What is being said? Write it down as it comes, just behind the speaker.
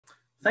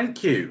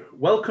Thank you.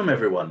 Welcome,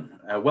 everyone.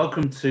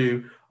 Welcome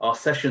to our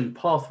session,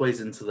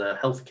 Pathways into the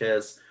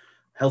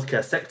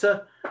Healthcare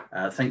Sector.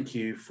 Thank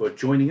you for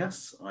joining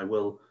us. I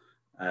will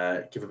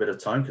give a bit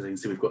of time because I can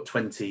see we've got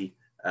 20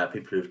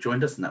 people who have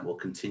joined us, and that will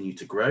continue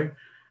to grow.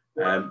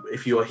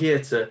 If you are here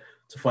to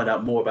find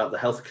out more about the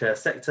healthcare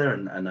sector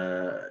and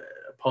a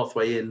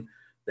pathway in,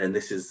 then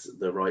this is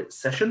the right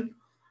session.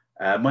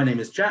 My name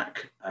is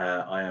Jack.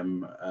 I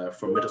am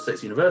from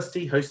Middlesex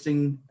University,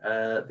 hosting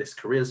this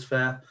careers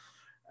fair.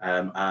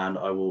 And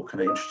I will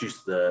kind of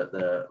introduce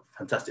the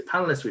fantastic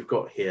panelists we've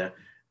got here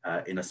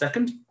in a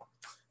second.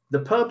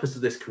 The purpose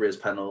of this careers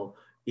panel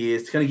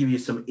is to kind of give you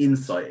some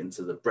insight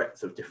into the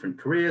breadth of different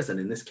careers, and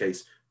in this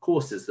case,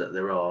 courses that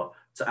there are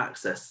to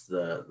access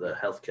the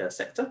healthcare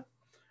sector.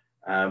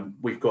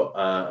 We've got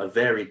a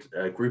varied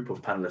group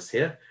of panelists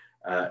here,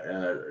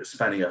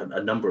 spanning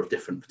a number of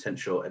different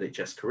potential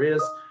NHS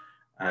careers,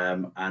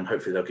 and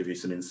hopefully they'll give you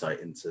some insight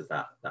into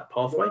that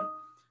pathway.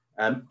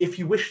 If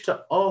you wish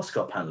to ask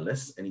our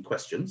panelists any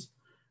questions,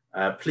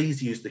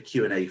 please use the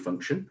Q&A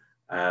function,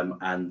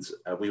 and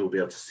we will be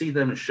able to see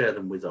them and share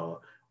them with our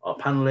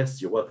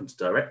panelists. You're welcome to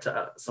direct it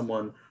at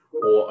someone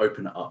or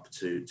open it up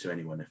to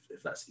anyone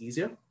if that's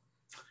easier.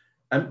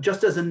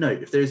 Just as a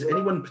note, if there is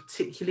anyone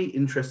particularly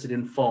interested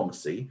in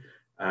pharmacy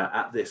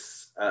at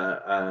this,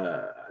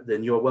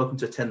 then you're welcome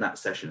to attend that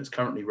session. It's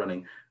currently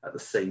running at the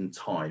same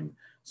time.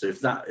 So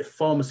if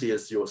pharmacy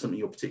is something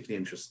you're particularly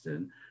interested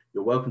in,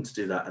 you're welcome to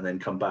do that and then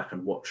come back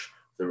and watch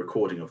the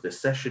recording of this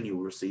session. You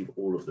will receive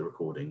all of the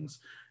recordings,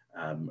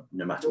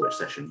 no matter which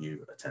session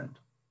you attend.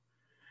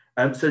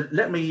 So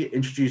let me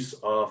introduce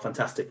our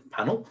fantastic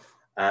panel.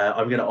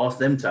 I'm going to ask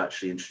them to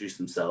actually introduce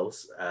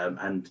themselves.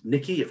 And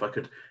Nikki, if I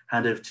could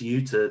hand over to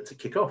you to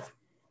kick off.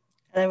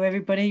 Hello,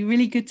 everybody.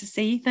 Really good to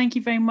see you. Thank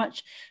you very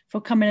much for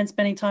coming and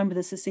spending time with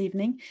us this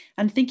evening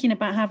and thinking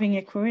about having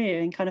a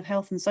career in kind of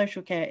health and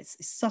social care. It's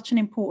such an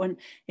important,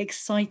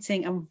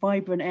 exciting and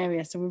vibrant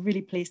area. So we're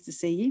really pleased to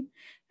see you.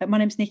 My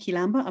name's Nikki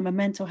Lambert. I'm a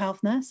mental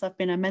health nurse. I've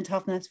been a mental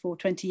health nurse for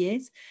 20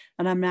 years,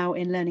 and I'm now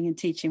in learning and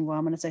teaching where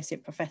I'm an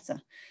associate professor.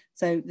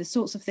 So the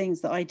sorts of things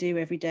that I do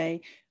every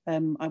day,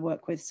 I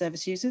work with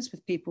service users,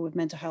 with people with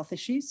mental health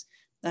issues.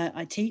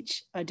 I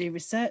teach, I do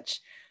research,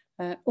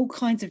 all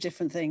kinds of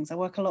different things. I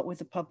work a lot with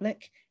the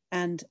public,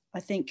 and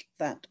I think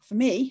that for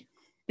me,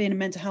 being a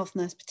mental health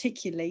nurse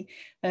particularly,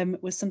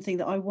 was something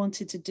that I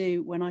wanted to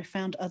do when I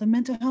found other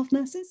mental health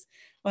nurses.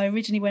 I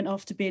originally went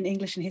off to be an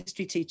English and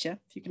history teacher,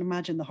 if you can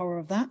imagine the horror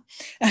of that.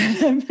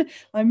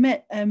 I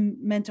met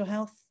mental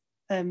health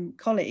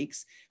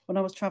colleagues when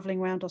I was traveling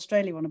around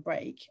Australia on a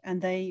break,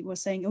 and they were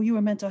saying, "Oh, you're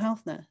a mental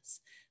health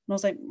nurse." And I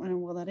was like, "I don't know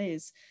what that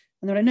is."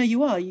 And they're like, "No,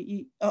 you are,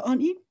 you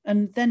aren't you?"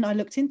 And then I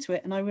looked into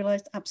it and I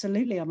realized,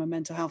 absolutely, I'm a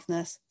mental health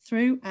nurse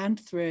through and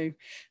through.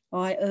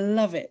 I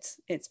love it.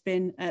 It's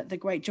been the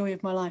great joy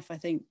of my life, I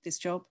think, this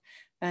job.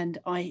 And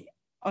I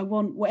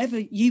want whatever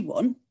you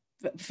want,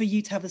 for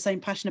you to have the same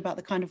passion about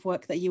the kind of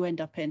work that you end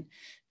up in,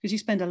 because you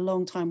spend a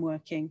long time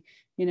working.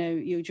 You know,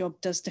 your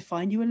job does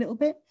define you a little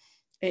bit.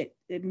 It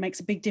makes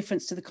a big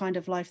difference to the kind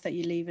of life that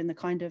you lead and the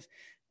kind of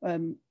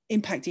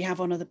impact you have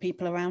on other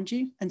people around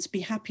you. And to be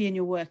happy in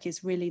your work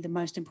is really the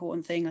most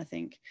important thing, I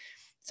think.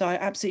 So I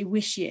absolutely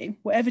wish you,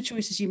 whatever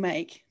choices you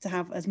make, to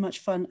have as much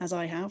fun as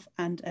I have,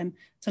 and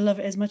to love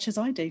it as much as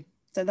I do.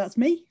 So that's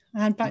me.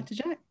 And back to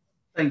Jack.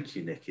 Thank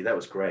you, Nikki. That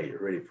was great. I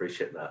really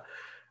appreciate that.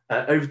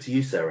 Over to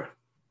you, Sarah.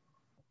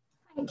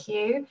 Thank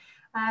you.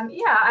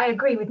 Yeah, I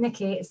agree with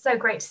Nikki. It's so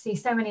great to see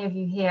so many of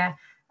you here,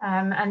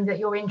 and that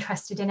you're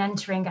interested in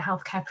entering a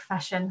healthcare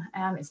profession.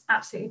 It's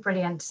absolutely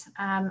brilliant.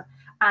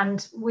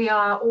 And we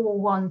are all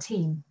one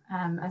team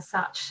as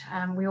such.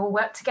 We all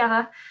work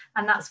together,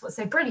 and that's what's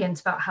so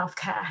brilliant about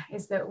healthcare,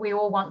 is that we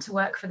all want to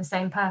work for the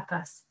same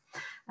purpose.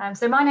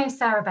 So my name's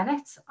Sarah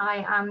Bennett.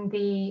 I am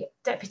the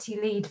Deputy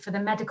Lead for the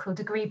Medical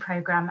Degree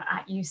Programme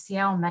at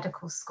UCL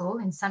Medical School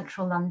in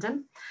central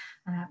London,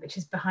 which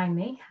is behind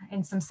me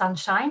in some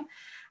sunshine.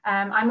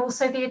 I'm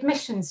also the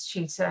admissions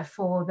tutor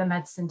for the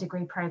medicine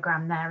degree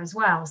programme there as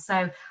well.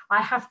 So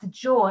I have the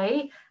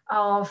joy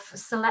of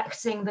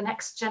selecting the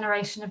next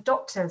generation of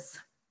doctors,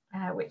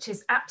 which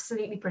is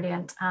absolutely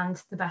brilliant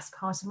and the best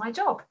part of my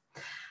job.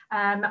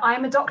 I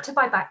am a doctor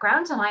by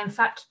background, and I in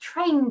fact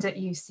trained at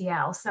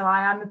UCL. So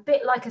I am a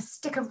bit like a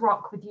stick of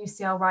rock with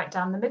UCL right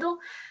down the middle.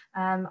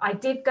 I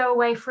did go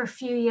away for a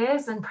few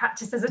years and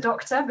practice as a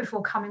doctor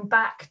before coming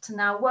back to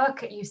now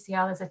work at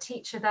UCL as a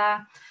teacher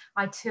there.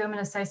 I too am an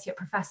associate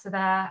professor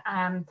there.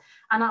 And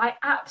I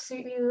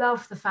absolutely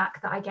love the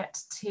fact that I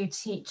get to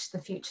teach the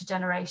future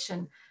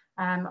generation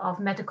of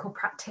medical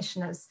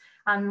practitioners.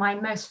 And my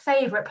most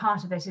favourite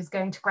part of it is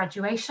going to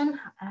graduation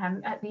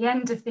at the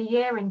end of the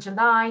year in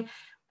July,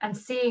 and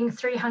seeing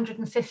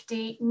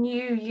 350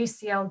 new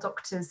UCL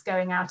doctors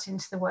going out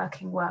into the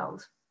working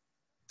world.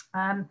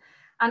 And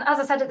as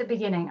I said at the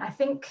beginning, I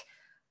think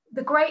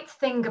the great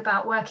thing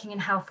about working in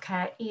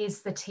healthcare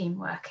is the team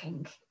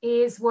working,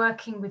 is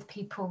working with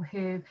people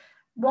who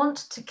want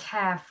to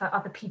care for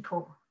other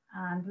people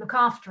and look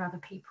after other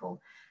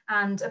people.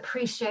 and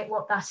appreciate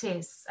what that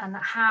is and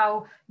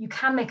how you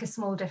can make a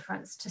small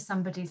difference to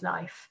somebody's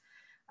life.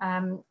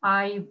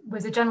 I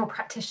was a general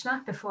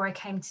practitioner before I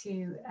came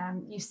to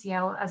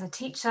UCL as a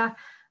teacher,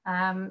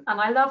 and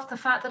I loved the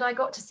fact that I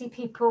got to see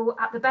people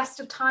at the best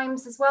of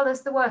times as well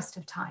as the worst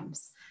of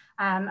times,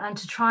 and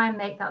to try and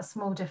make that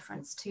small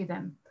difference to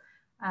them.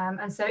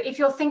 And so if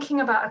you're thinking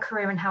about a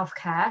career in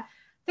healthcare,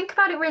 think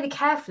about it really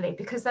carefully,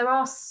 because there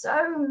are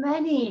so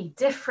many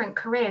different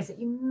careers that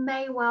you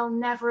may well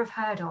never have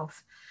heard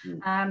of.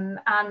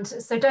 And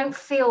so don't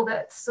feel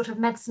that sort of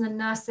medicine and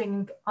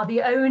nursing are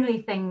the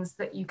only things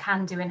that you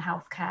can do in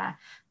healthcare.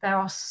 There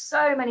are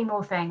so many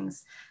more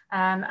things.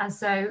 And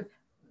so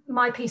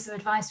my piece of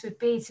advice would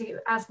be to,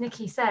 as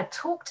Nikki said,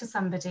 talk to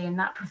somebody in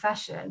that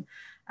profession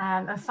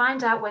and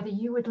find out whether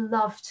you would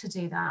love to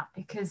do that,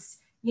 because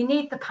you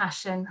need the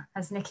passion,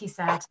 as Nikki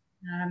said,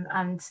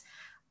 and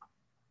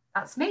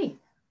that's me.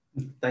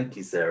 Thank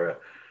you, Sarah.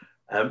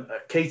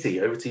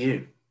 Katie, over to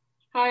you.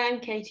 Hi, I'm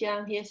Katie.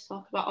 I'm here to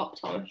talk about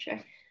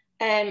optometry.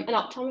 An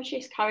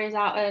optometrist carries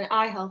out an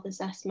eye health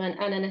assessment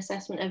and an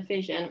assessment of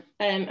vision,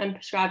 and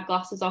prescribe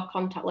glasses or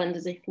contact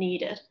lenses if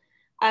needed.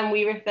 And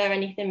we refer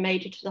anything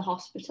major to the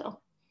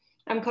hospital.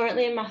 I'm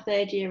currently in my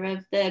third year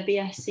of the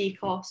BSc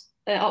course,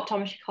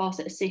 optometry course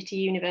at City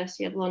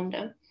University of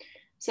London.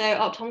 So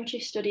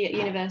optometry study at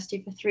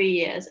university for 3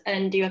 years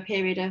and do a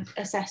period of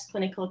assessed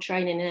clinical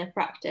training in a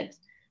practice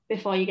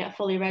before you get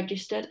fully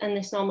registered. And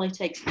this normally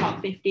takes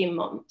about 15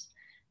 months.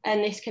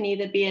 And this can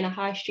either be in a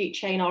high street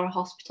chain or a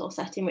hospital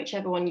setting,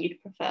 whichever one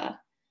you'd prefer.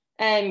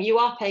 You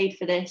are paid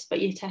for this,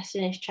 but your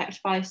testing is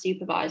checked by a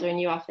supervisor and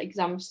you have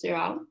exams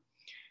throughout.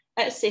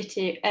 At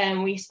City,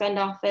 we spend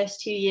our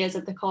first 2 years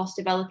of the course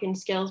developing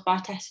skills by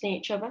testing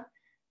each other.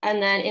 And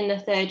then in the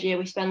third year,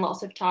 we spend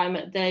lots of time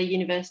at the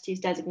university's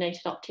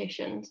designated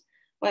opticians,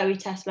 where we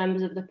test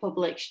members of the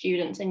public,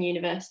 students and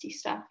university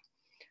staff.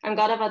 I'm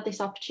glad I've had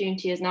this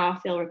opportunity, as now I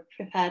feel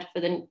prepared for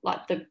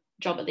the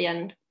job at the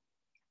end.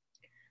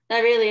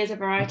 There really is a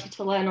variety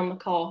to learn on the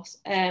course.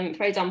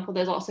 For example,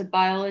 there's lots of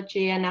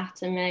biology,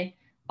 anatomy,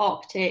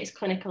 optics,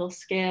 clinical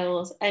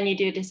skills, and you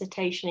do a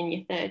dissertation in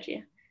your third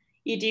year.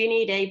 You do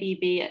need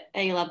ABB at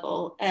A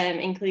level,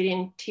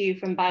 including 2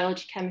 from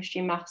biology, chemistry,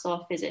 maths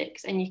or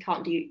physics, and you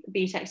can't do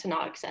BTECs, are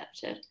not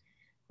accepted.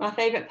 My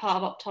favourite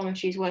part of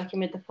optometry is working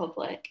with the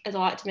public, as I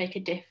like to make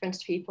a difference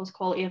to people's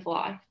quality of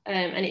life,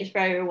 and it's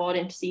very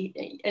rewarding to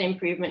see an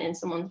improvement in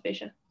someone's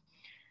vision.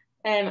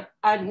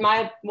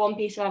 My one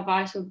piece of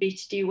advice would be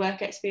to do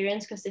work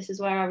experience, because this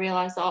is where I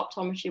realised that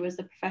optometry was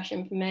the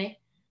profession for me.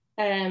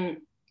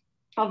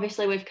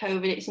 Obviously with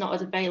COVID, it's not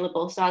as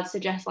available. So I'd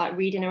suggest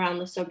reading around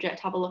the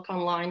subject, have a look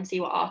online, see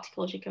what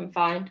articles you can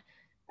find.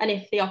 And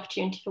if the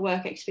opportunity for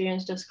work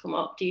experience does come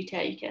up, do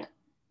take it.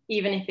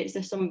 Even if it's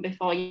the summer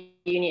before uni,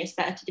 it's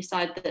better to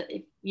decide that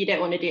if you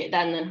don't want to do it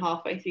then than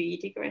halfway through your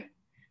degree.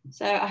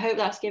 So I hope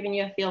that's given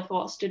you a feel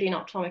for what studying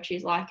optometry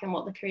is like and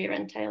what the career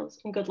entails,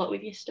 and good luck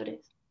with your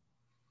studies.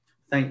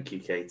 Thank you,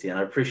 Katie. And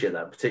I appreciate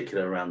that,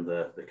 particularly around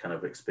the kind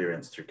of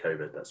experience through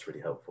COVID. That's really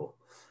helpful.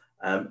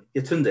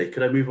 Yetunde,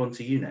 could I move on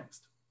to you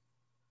next?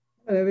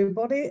 Hello,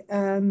 everybody.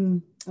 I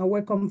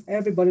welcome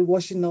everybody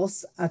watching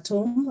us at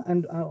home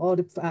and all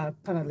the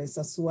panelists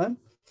as well.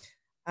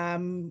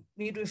 I'm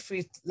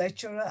midwifery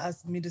lecturer at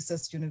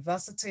Middlesex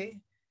University.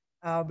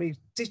 I'll be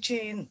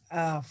teaching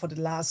for the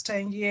last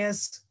 10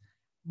 years,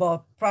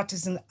 but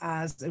practicing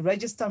as a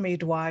registered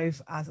midwife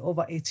at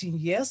over 18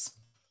 years.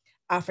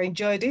 I've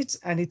enjoyed it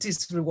and it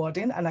is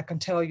rewarding. And I can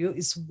tell you,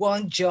 it's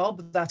one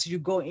job that you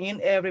go in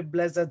every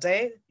blessed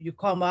day, you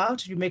come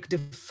out, you make the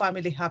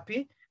family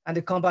happy, and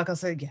they come back and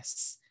say,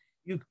 yes.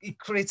 It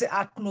creates an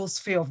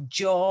atmosphere of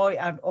joy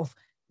and of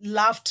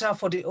laughter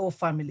for the whole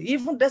family.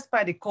 Even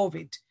despite the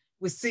COVID,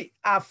 we see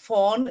our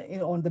fun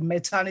on the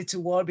maternity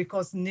ward,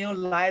 because new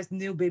lives,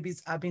 new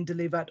babies are being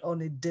delivered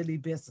on a daily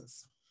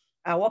basis.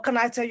 What can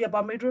I tell you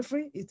about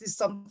midwifery? It is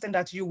something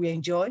that you will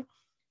enjoy.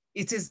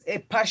 It is a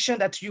passion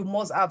that you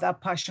must have that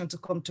passion to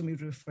come to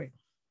midwifery.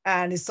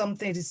 And it's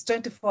something, it's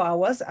 24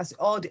 hours, as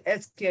all the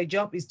healthcare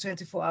job is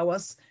 24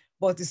 hours,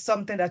 but it's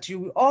something that you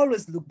will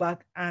always look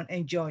back and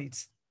enjoy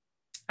it.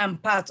 I'm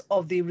part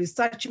of the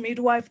research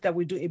midwife that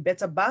we do a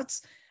better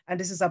BATS, and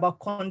this is about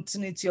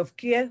continuity of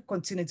care,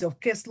 continuity of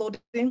case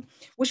loading,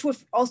 which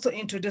we've also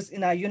introduced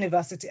in our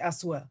university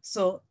as well.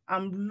 So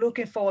I'm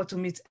looking forward to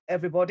meet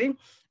everybody.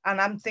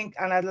 And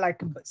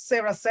like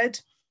Sarah said,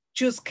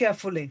 choose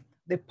carefully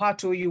the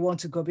pathway you want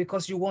to go,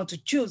 because you want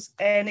to choose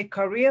any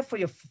career for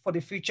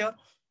the future.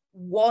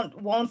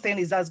 One thing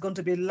is that's going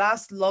to be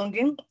last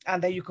longing,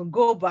 and then you can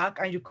go back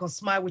and you can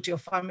smile with your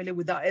family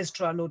without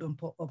extra load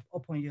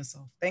upon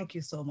yourself. Thank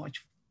you so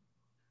much.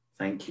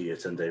 Thank you,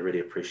 Yetunde.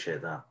 Really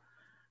appreciate that.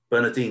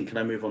 Bernadine, can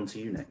I move on to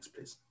you next,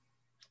 please?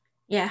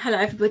 Yeah, hello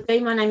everybody.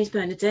 My name is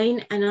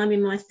Bernadine and I'm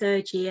in my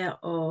third year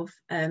of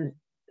a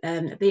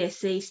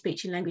BSc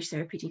Speech and Language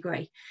Therapy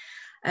degree.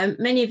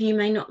 Many of you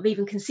may not have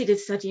even considered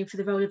studying for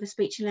the role of a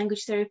speech and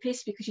language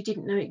therapist because you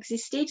didn't know it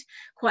existed.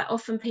 Quite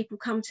often people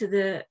come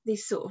to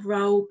this sort of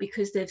role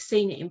because they've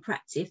seen it in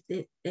practice.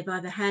 They've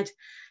either had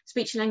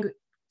speech and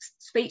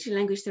speech and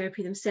language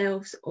therapy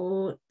themselves,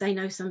 or they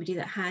know somebody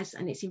that has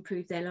and it's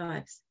improved their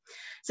lives.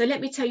 So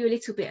let me tell you a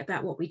little bit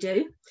about what we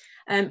do.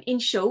 In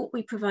short,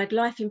 we provide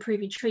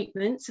life-improving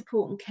treatment,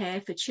 support and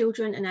care for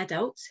children and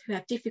adults who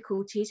have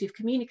difficulties with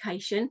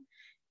communication,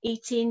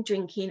 eating,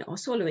 drinking or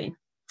swallowing.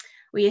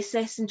 We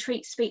assess and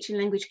treat speech and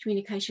language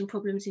communication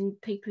problems in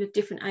people of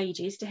different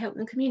ages to help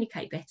them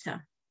communicate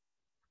better.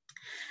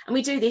 And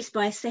we do this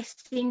by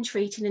assessing,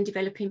 treating and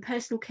developing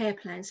personal care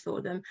plans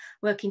for them,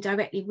 working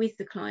directly with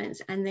the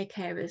clients and their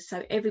carers.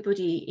 So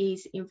everybody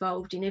is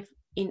involved in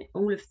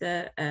all of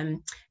the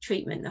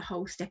treatment, the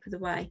whole step of the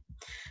way.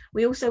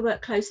 We also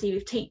work closely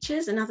with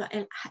teachers and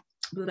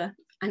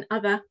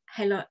other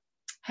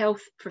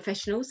health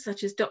professionals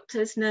such as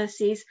doctors,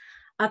 nurses,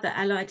 other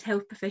allied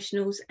health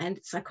professionals and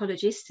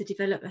psychologists to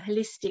develop a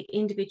holistic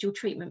individual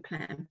treatment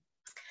plan.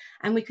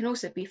 And we can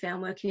also be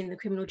found working in the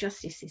criminal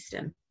justice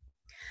system.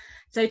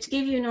 So to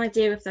give you an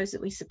idea of those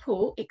that we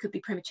support, it could be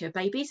premature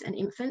babies and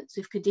infants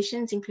with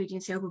conditions including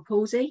cerebral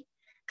palsy,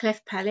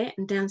 cleft palate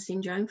and Down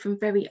syndrome from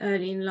very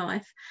early in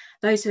life,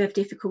 those who have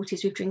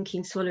difficulties with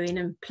drinking, swallowing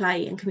and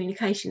play and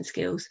communication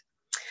skills.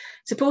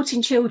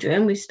 Supporting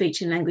children with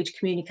speech and language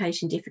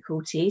communication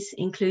difficulties,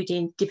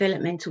 including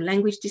developmental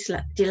language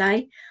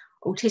delay,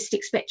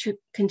 autistic spectrum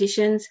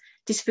conditions,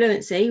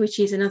 dysfluency, which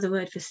is another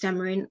word for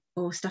stammering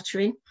or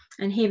stuttering,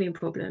 and hearing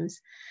problems.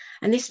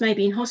 And this may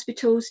be in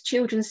hospitals,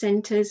 children's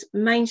centres,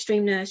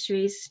 mainstream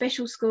nurseries,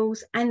 special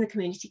schools and the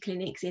community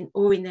clinics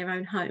or in their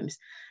own homes.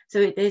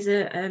 So there's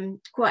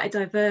quite a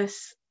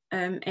diverse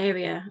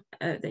area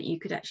that you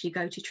could actually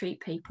go to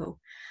treat people.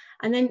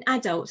 And then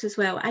adults as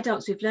well,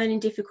 adults with learning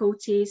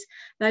difficulties,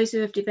 those who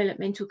have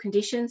developmental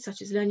conditions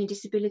such as learning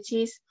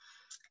disabilities,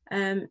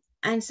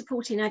 and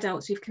supporting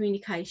adults with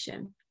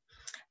communication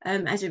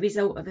as a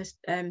result of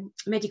a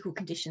medical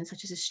condition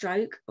such as a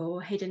stroke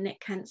or head and neck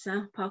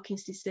cancer,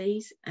 Parkinson's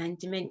disease and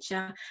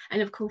dementia,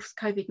 and of course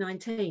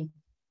COVID-19.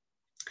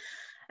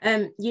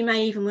 You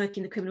may even work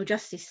in the criminal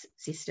justice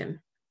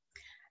system.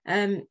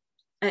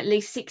 At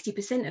least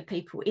 60% of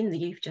people in the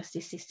youth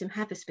justice system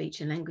have a speech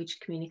and language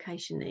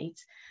communication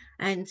needs.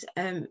 And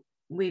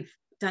we've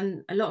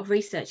done a lot of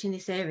research in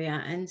this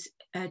area, and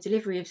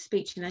delivery of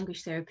speech and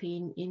language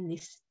therapy in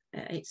this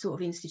sort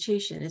of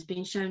institution has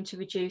been shown to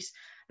reduce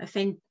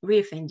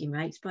reoffending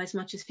rates by as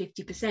much as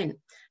 50%.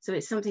 So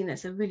it's something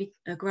that's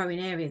a growing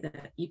area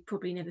that you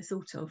probably never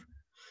thought of.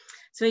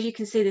 So as you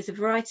can see, there's a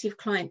variety of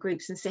client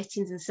groups and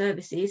settings and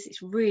services.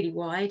 It's really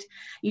wide.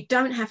 You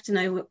don't have to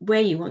know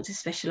where you want to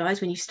specialise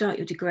when you start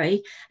your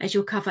degree, as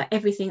you'll cover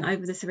everything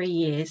over the 3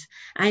 years,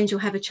 and you'll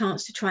have a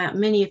chance to try out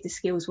many of the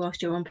skills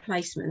whilst you're on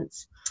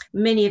placements.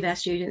 Many of our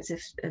students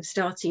have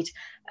started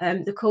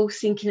the course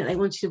thinking that they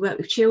wanted to work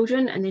with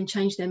children and then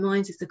changed their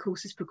minds as the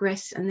course has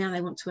progressed, and now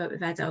they want to work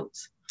with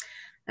adults.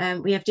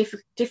 We have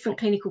different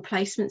clinical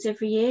placements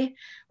every year,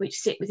 which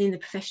sit within the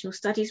professional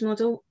studies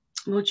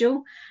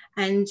module,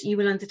 and you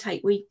will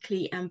undertake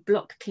weekly and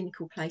block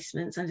clinical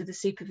placements under the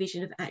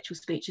supervision of actual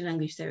speech and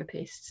language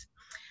therapists.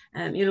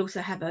 You'll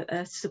also have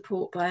a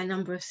support by a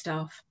number of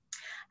staff.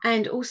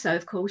 And also,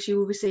 of course, you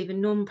will receive a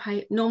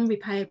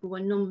non-repayable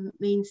and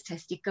non-means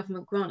tested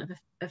government grant of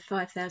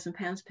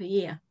 £5,000 per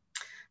year.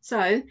 So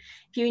if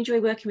you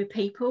enjoy working with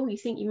people, you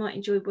think you might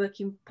enjoy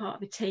working part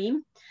of a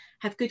team,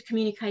 have good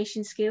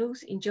communication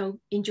skills,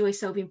 enjoy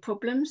solving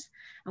problems,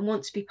 and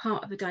want to be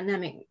part of a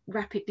dynamic,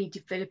 rapidly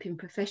developing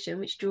profession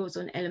which draws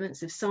on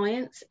elements of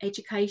science,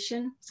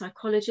 education,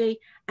 psychology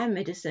and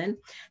medicine,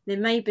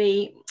 then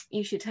maybe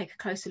you should take a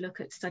closer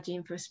look at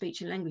studying for a speech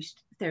and language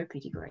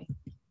therapy degree.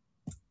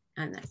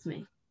 And that's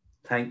me.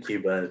 Thank you,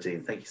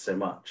 Bernadine. Thank you so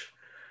much.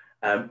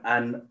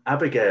 And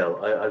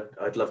Abigail,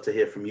 I'd love to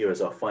hear from you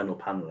as our final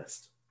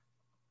panelist.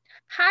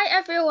 Hi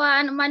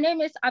everyone, my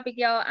name is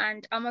Abigail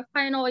and I'm a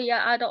final year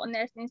adult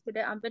nursing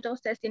student at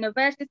Middlesex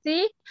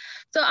University.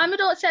 So at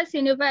Middlesex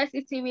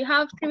University, we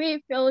have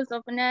 3 fields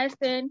of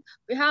nursing.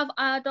 We have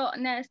adult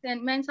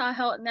nursing, mental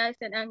health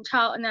nursing and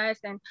child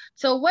nursing.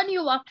 So when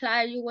you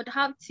apply, you would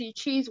have to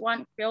choose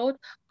one field,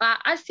 but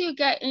as you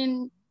get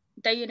in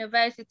the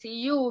university,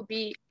 you will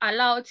be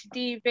allowed to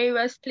do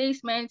various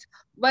placements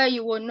where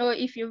you will know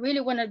if you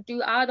really want to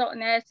do adult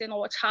nursing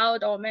or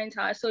child or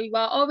mental. So you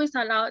are always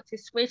allowed to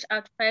switch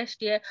at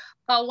first year.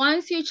 But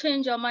once you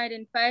change your mind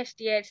in first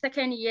year,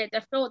 second year,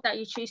 the field that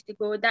you choose to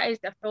go, that is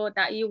the field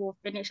that you will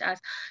finish as.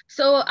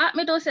 So at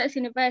Middlesex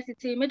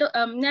University,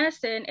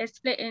 nursing is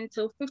split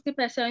into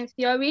 50%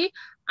 theory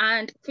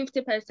and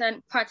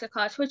 50%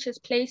 practicals, which is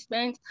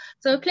placement.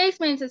 So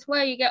placement is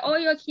where you get all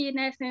your key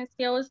nursing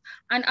skills.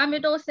 And at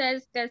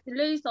Middlesex, there's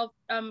loads of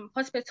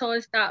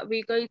hospitals that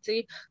we go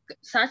to,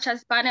 such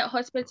as Barnet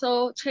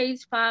Hospital,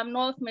 Chase Farm,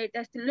 Northmead,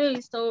 there's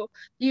loads. So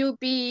you'll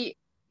be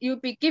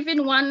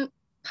given one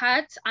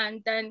part,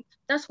 and then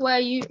that's where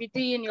you'll be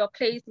doing your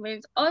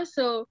placements.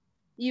 Also,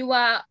 you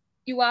are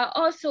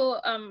also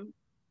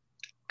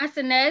as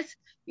a nurse,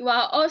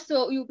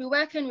 you'll be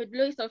working with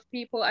loads of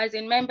people as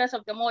in members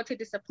of the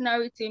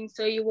multidisciplinary team.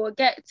 So you will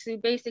get to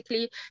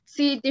basically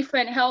see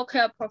different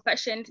healthcare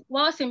professions.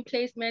 Whilst in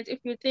placement, if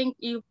you think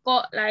you've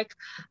got like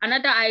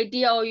another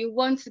idea or you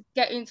want to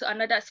get into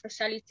another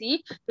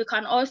specialty, you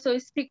can also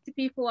speak to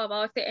people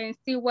about it and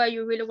see where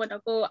you really want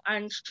to go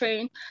and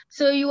train.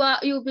 So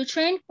you'll be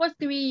trained for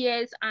 3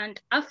 years, and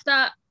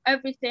after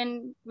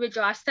everything with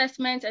your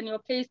assessment and your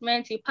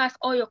placement, you pass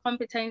all your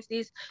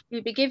competencies,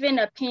 you'll be given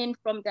a pin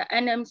from the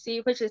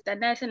NMC, which is the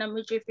Nursing and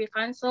Midwifery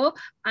Council,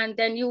 and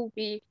then you'll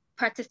be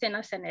practicing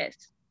as a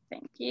nurse.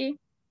 Thank you.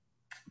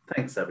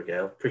 Thanks,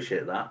 Abigail.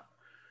 Appreciate that.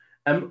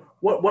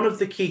 One of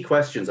the key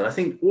questions, and I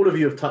think all of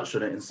you have touched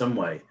on it in some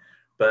way,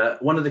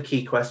 but one of the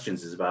key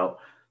questions is about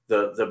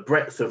the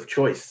breadth of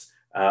choice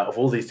of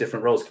all these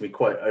different roles can be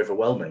quite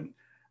overwhelming.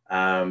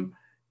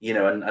 You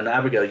know, and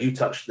Abigail, you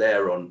touched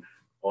there on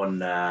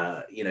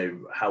you know,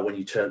 how when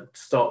you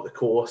start the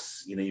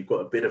course, you know, you've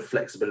got a bit of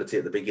flexibility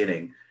at the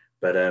beginning,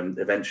 but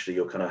eventually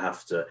you'll kind of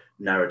have to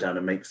narrow down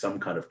and make some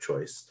kind of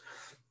choice.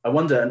 I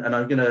wonder, and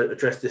I'm going to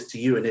address this to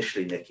you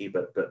initially, Nikki,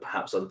 but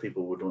perhaps other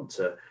people would want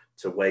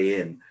to weigh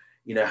in.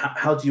 You know,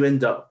 how do you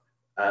end up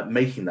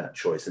making that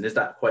choice? And is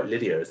that quite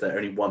linear? Is there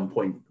only one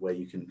point where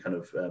you can kind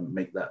of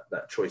make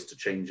that choice to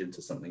change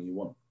into something you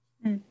want?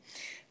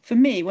 For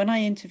me, when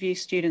I interview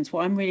students,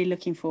 what I'm really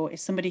looking for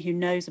is somebody who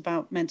knows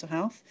about mental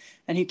health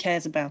and who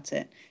cares about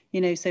it.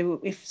 You know,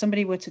 so if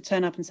somebody were to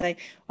turn up and say,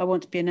 I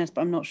want to be a nurse,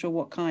 but I'm not sure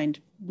what kind,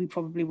 we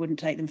probably wouldn't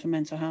take them for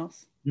mental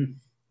health.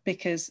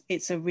 Because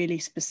it's a really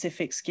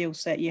specific skill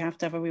set. You have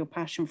to have a real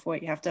passion for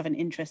it. You have to have an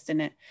interest in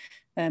it.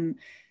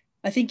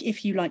 I think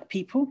if you like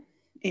people,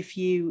 if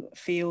you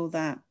feel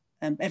that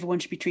everyone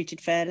should be treated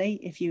fairly,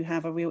 if you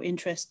have a real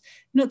interest,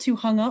 not too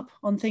hung up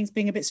on things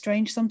being a bit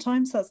strange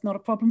sometimes, that's not a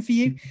problem for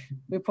you.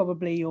 We're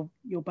probably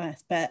your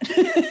best bet.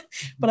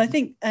 But I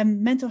think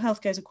mental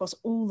health goes across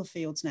all the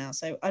fields now.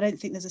 So I don't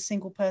think there's a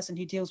single person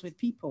who deals with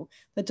people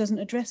that doesn't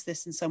address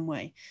this in some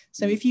way.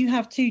 So if you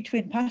have two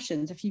twin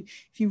passions, if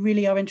you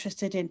really are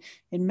interested in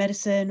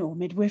medicine or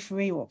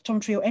midwifery or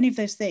optometry or any of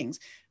those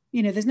things,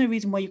 you know, there's no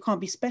reason why you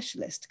can't be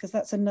specialist, because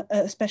that's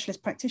a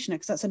specialist practitioner,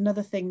 because that's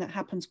another thing that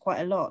happens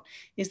quite a lot,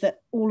 is that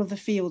all of the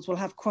fields will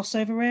have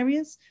crossover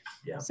areas.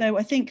 Yeah. So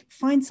I think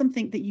find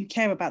something that you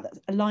care about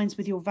that aligns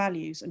with your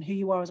values and who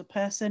you are as a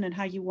person and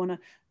how you want to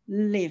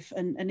live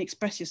and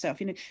express yourself.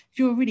 You know, if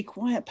you're a really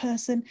quiet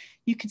person,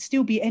 you could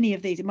still be any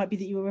of these. It might be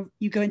that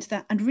you go into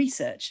that and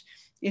research.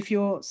 If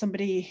you're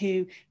somebody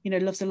who, you know,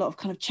 loves a lot of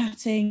kind of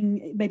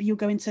chatting, maybe you'll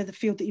go into the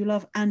field that you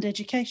love and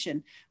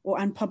education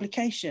and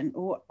publication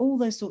or all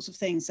those sorts of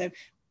things. So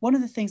one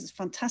of the things that's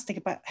fantastic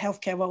about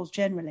healthcare roles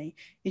generally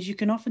is you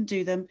can often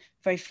do them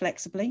very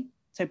flexibly.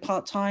 So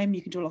part-time,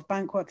 you can do a lot of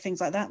bank work,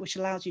 things like that, which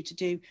allows you to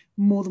do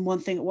more than one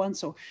thing at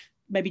once, or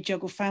maybe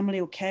juggle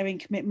family or caring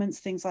commitments,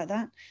 things like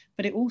that.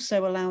 But it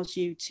also allows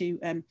you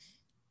to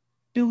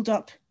build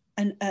up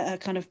a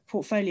kind of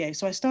portfolio.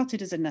 So I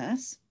started as a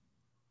nurse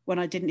when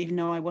I didn't even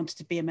know I wanted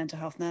to be a mental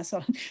health nurse.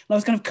 I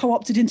was kind of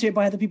co-opted into it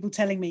by other people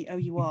telling me, oh,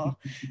 you are.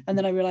 And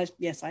then I realized,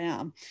 yes, I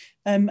am.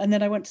 And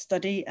then I went to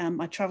study.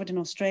 I traveled in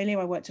Australia.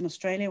 I worked in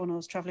Australia when I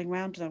was traveling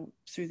around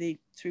through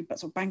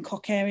sort of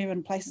Bangkok area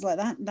and places like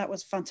that. And that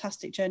was a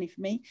fantastic journey for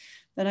me.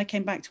 Then I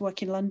came back to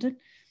work in London.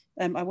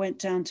 I went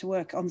down to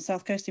work on the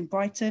South Coast in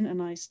Brighton,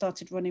 and I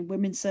started running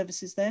women's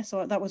services there.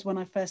 So that was when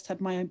I first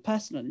had my own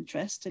personal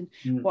interest in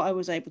what I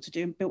was able to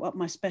do and built up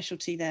my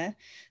specialty there.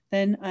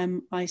 Then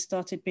I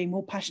started being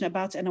more passionate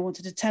about it, and I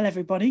wanted to tell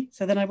everybody.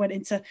 So then I went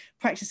into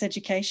practice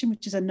education,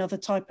 which is another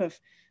type of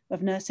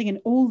nursing,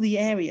 and all the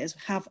areas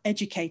have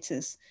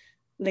educators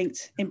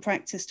linked in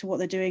practice to what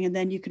they're doing. And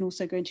then you can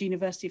also go into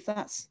university if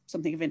that's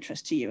something of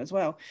interest to you as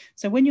well.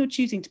 So when you're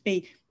choosing to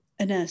be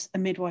a nurse, a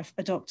midwife,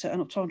 a doctor,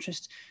 an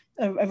optometrist,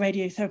 a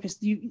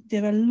radiotherapist,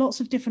 there are lots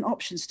of different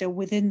options still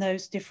within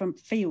those different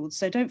fields.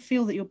 So don't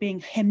feel that you're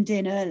being hemmed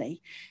in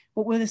early.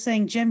 What we're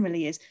saying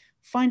generally is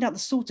find out the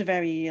sort of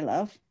area you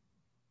love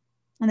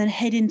and then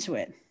head into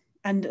it.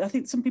 And I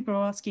think some people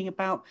are asking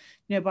about,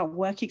 you know, about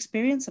work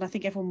experience, and I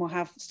think everyone will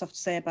have stuff to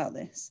say about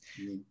this.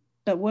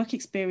 But work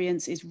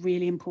experience is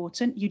really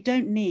important. You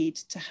don't need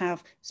to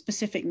have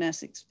specific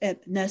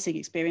nursing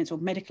experience or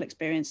medical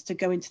experience to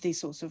go into these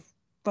sorts of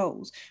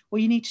roles.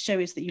 What you need to show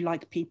is that you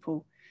like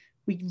people.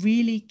 We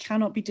really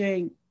cannot be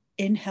doing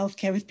in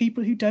healthcare with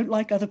people who don't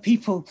like other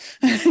people.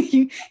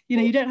 you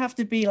know, you don't have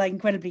to be like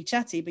incredibly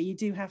chatty, but you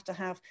do have to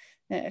have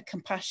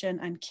compassion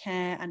and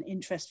care and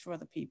interest for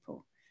other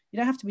people. You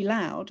don't have to be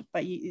loud,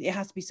 but it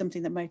has to be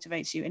something that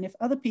motivates you. And if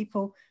other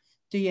people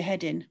do your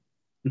head in,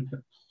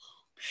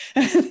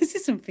 this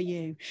isn't for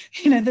you.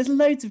 You know, there's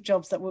loads of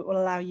jobs that will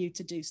allow you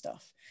to do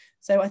stuff.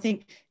 So I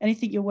think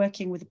anything you're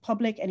working with the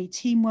public, any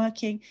team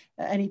working,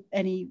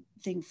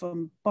 anything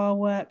from bar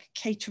work,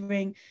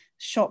 catering,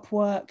 shop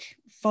work,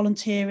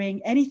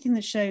 volunteering, anything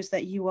that shows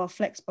that you are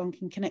flexible and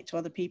can connect to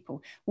other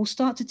people will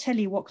start to tell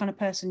you what kind of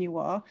person you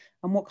are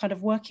and what kind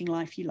of working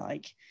life you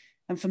like.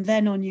 And from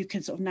then on, you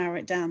can sort of narrow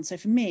it down. So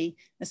for me,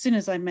 as soon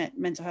as I met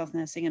mental health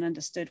nursing and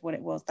understood what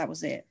it was, that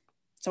was it.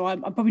 So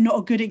I'm probably not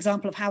a good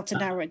example of how to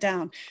narrow it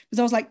down, because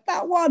I was like,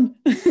 that one.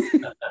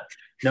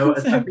 No, So I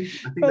think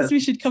perhaps we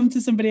should come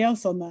to somebody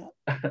else on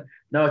that.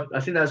 No, I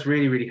think that's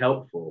really, really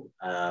helpful.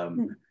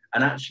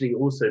 And actually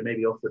also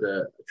maybe offered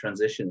a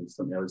transition,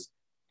 something I was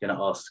going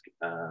to ask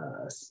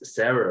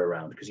Sarah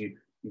around, because you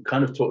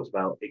kind of talked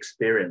about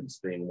experience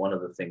being one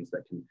of the things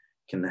that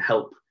can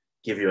help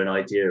give you an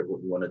idea of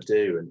what you want to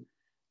do.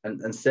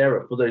 And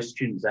Sarah, for those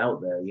students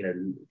out there, you know,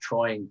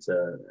 trying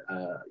to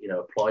you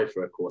know, apply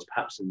for a course,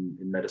 perhaps in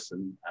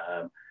medicine,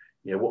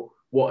 you know,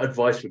 what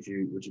advice would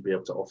you be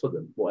able to offer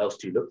them? What else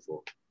do you look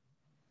for?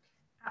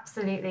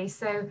 Absolutely.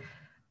 So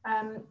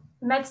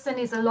medicine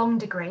is a long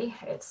degree.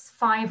 It's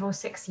 5 or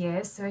 6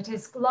 years, so it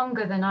is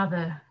longer than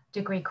other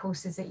degree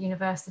courses at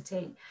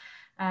university.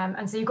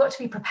 And so you've got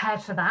to be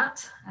prepared for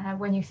that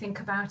when you think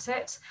about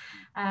it.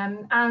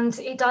 And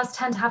it does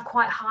tend to have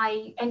quite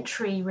high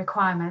entry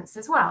requirements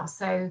as well.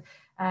 So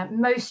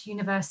most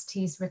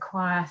universities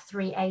require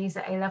 3 A's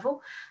at A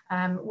level.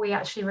 We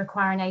actually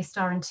require an A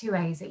star and 2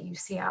 A's at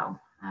UCL.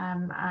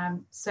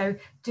 So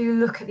do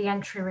look at the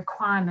entry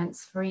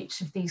requirements for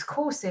each of these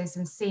courses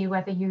and see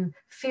whether you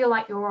feel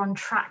like you're on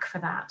track for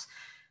that.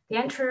 The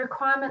entry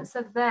requirements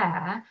are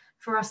there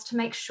for us to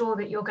make sure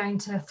that you're going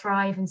to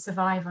thrive and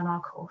survive on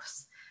our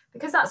course,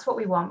 because that's what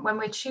we want when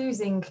we're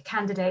choosing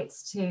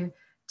candidates to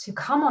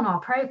come on our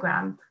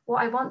program.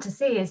 What I want to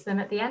see is them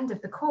at the end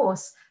of the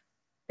course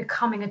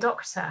becoming a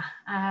doctor,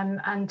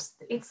 and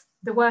it's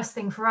the worst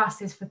thing for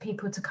us is for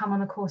people to come on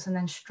the course and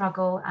then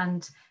struggle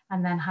and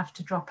then have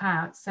to drop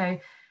out. So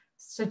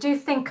do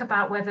think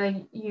about whether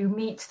you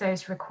meet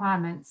those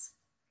requirements.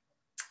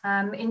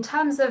 In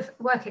terms of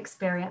work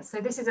experience,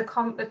 so this is a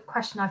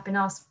question I've been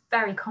asked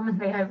very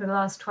commonly over the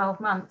last 12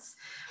 months.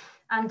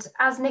 And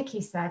as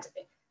Nikki said,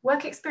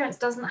 work experience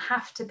doesn't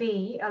have to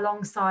be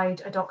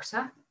alongside a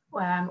doctor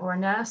or a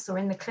nurse or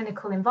in the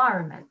clinical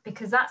environment,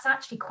 because that's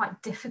actually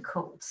quite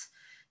difficult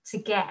to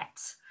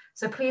get.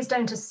 So please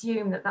don't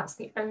assume that that's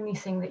the only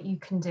thing that you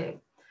can do.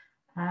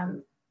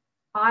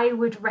 I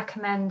would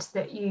recommend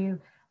that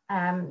you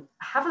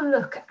have a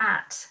look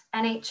at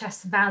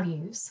NHS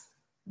values,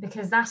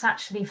 because that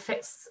actually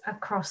fits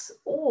across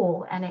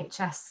all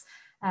NHS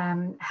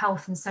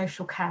health and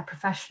social care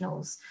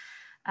professionals,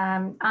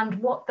 and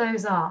what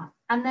those are.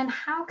 And then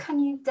how can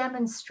you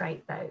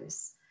demonstrate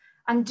those?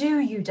 And do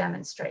you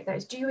demonstrate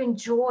those? Do you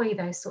enjoy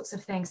those sorts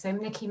of things? So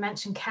Nikki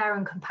mentioned care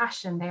and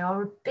compassion. They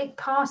are a big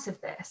part of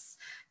this.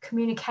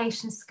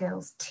 Communication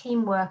skills,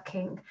 team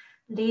working,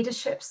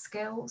 leadership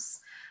skills,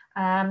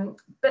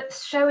 but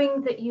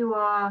showing that you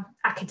are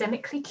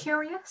academically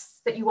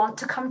curious, that you want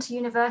to come to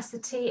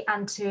university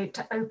and to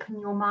open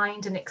your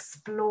mind and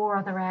explore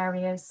other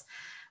areas,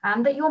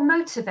 and that you're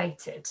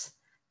motivated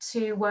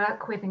to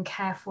work with and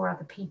care for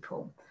other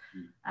people.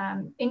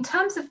 In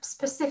terms of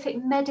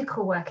specific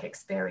medical work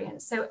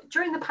experience, so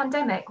during the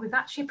pandemic, we've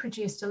actually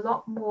produced a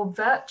lot more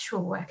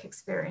virtual work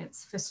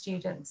experience for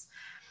students.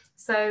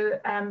 So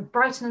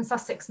Brighton and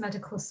Sussex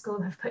Medical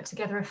School have put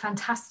together a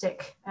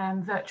fantastic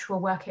virtual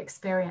work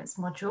experience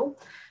module.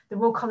 The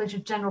Royal College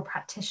of General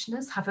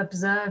Practitioners have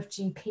Observe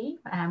GP,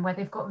 where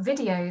they've got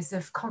videos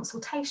of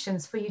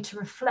consultations for you to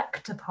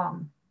reflect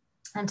upon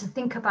and to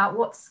think about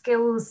what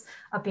skills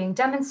are being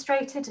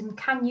demonstrated and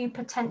can you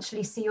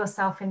potentially see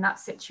yourself in that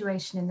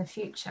situation in the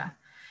future.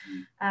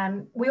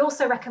 We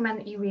also recommend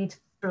that you read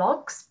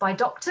blogs by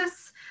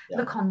doctors,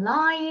 look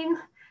online,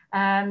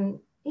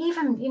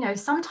 even, you know,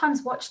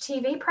 sometimes watch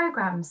TV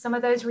programs. Some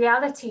of those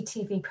reality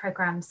TV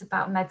programs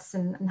about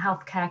medicine and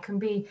healthcare can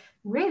be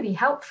really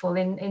helpful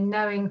in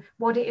knowing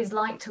what it is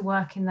like to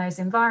work in those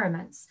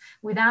environments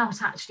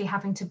without actually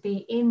having to be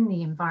in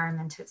the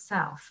environment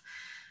itself.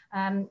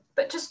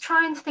 But just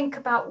try and think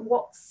about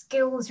what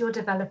skills you're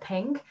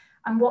developing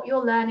and what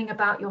you're learning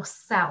about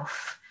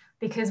yourself.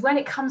 Because when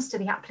it comes to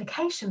the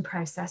application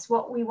process,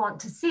 what we want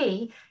to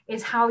see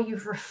is how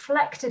you've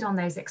reflected on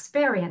those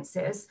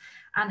experiences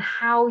and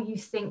how you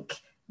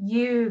think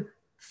you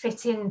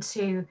fit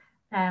into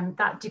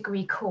that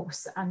degree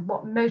course and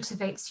what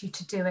motivates you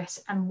to do it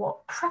and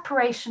what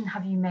preparation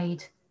have you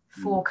made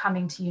for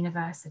coming to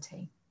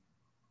university.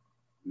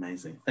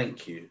 Amazing.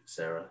 Thank you,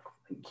 Sarah.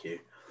 Thank you.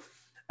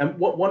 And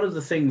one of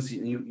the things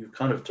you've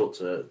kind of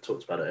talked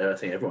about it, I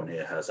think everyone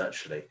here has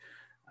actually,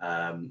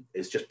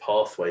 is just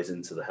pathways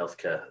into the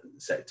healthcare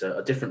sector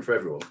are different for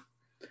everyone.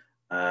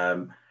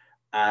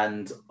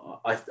 And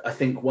I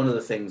think one of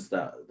the things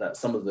that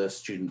some of the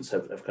students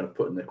have kind of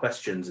put in their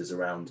questions is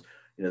around,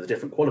 you know, the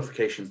different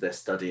qualifications they're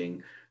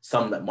studying,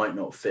 some that might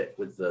not fit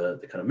with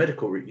the kind of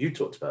medical route you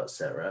talked about,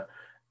 Sarah.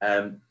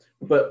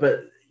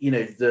 But you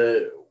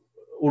know,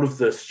 all of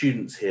the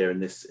students here in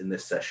this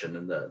session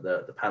and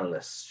the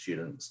panelists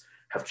students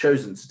have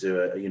chosen to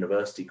do a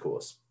university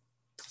course.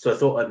 So I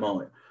thought I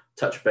might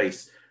touch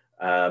base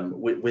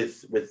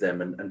with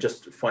them and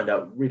just find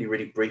out really,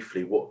 really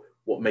briefly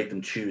what made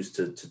them choose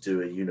to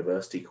do a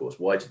university course.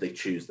 Why did they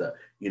choose that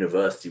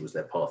university was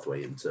their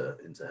pathway into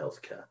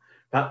healthcare?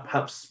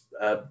 Perhaps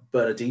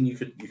Bernadine, you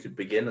could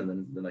begin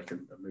and then I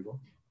can move on.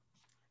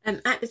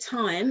 At the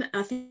time,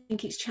 I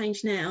think it's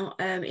changed now,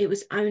 it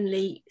was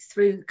only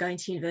through going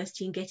to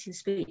university and getting a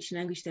speech and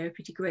language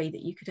therapy degree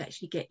that you could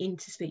actually get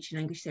into speech and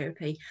language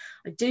therapy.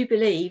 I do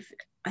believe,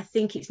 I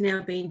think it's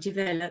now being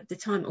developed,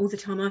 all the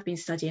time I've been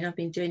studying, I've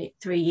been doing it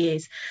 3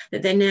 years,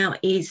 that there now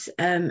is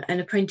an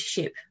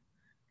apprenticeship.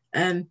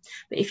 But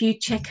if you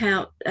check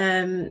out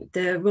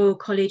the Royal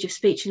College of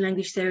Speech and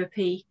Language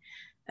Therapy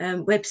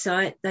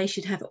website, they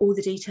should have all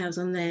the details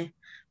on there.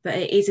 But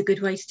it is a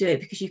good way to do it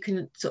because you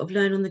can sort of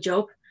learn on the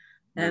job.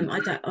 I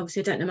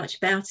don't know much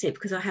about it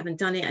because I haven't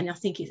done it, and I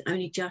think it's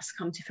only just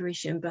come to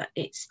fruition, but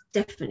it's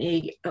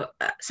definitely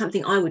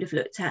something I would have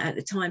looked at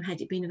the time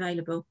had it been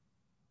available.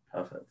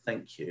 Perfect,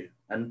 thank you.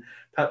 And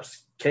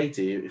perhaps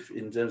Katie, if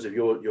in terms of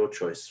your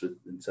choice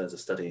in terms of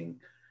studying,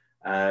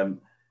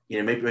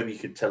 maybe you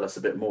could tell us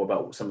a bit more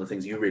about some of the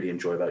things you really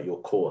enjoy about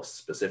your course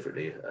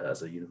specifically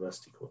as a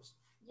university course.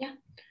 Yeah.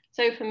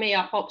 So for me,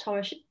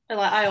 optometry,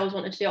 I always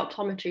wanted to do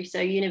optometry,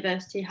 so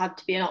university had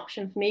to be an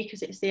option for me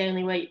because it's the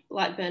only way,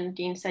 like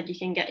Bernadine said, you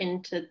can get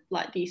into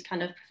like these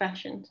kind of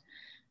professions.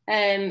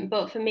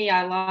 But for me,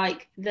 I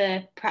like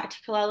the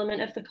practical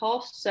element of the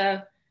course.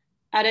 So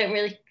I don't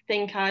really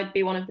think I'd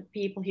be one of the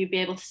people who'd be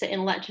able to sit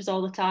in lectures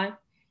all the time.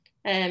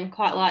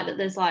 Quite like that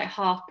there's like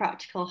half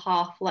practical,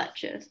 half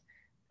lectures.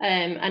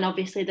 And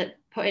obviously that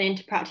putting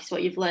into practice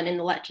what you've learned in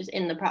the lectures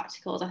in the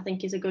practicals, I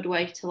think is a good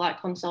way to like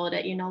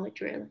consolidate your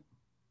knowledge really.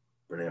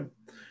 Brilliant.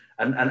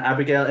 And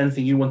Abigail,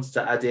 anything you wanted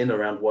to add in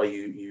around why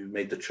you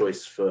made the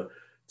choice to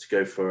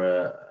go for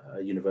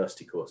a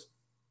university course?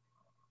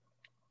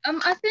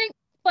 I think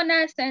for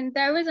nursing,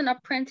 there is an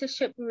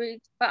apprenticeship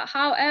route, but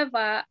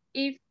however,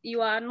 if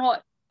you are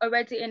not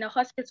already in a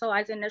hospital,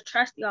 as in the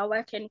trust you are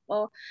working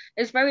for,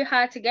 it's very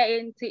hard to get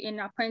into in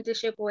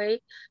apprenticeship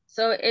way.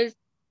 So it's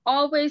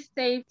always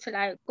safe to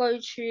like go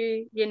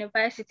to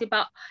university,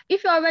 but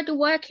if you're already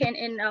working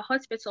in a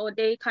hospital,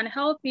 they can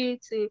help you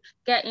to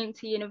get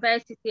into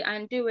university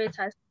and do it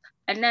as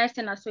a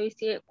nursing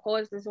associate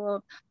course as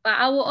well. But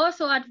I will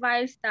also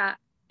advise that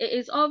it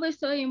is always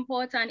so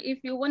important if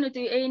you want to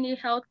do any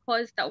health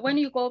course that when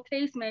you go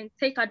placement,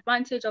 take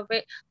advantage of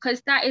it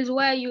because that is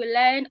where you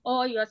learn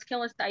all your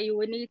skills that you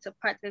will need to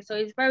practice. So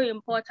it's very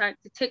important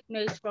to take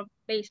notes from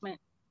placement.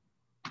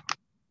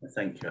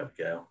 Thank you,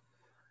 Abigail.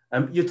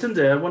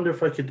 Yetunde, I wonder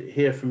if I could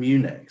hear from you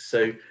next.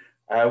 So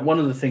one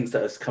of the things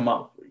that has come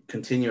up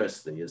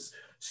continuously is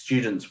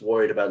students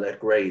worried about their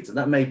grades, and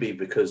that may be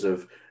because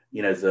of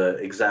the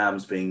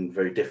exams being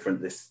very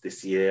different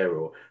this year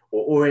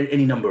or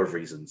any number of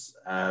reasons.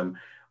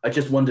 I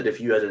just wondered if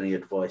you had any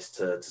advice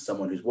to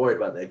someone who's worried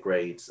about their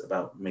grades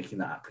about making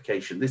that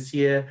application this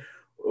year,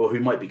 or who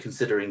might be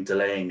considering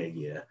delaying a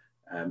year,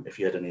 if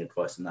you had any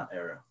advice in that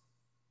area.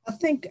 I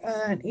think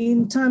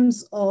in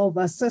terms of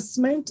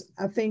assessment,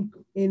 I think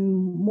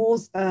in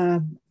most,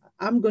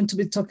 I'm going to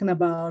be talking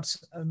about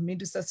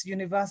Middlesex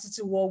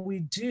University, what we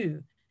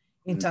do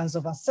in terms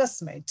of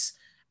assessment.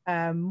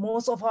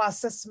 Most of our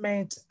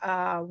assessment,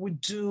 we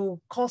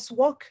do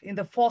coursework in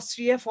the first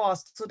year for our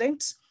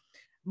students.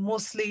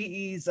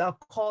 Mostly is a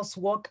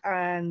coursework,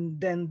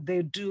 and then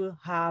they do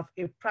have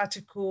a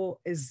practical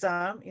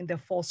exam in the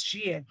first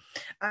year.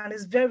 And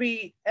it's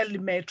very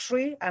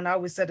elementary, and I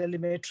always said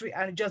elementary,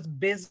 and just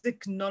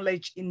basic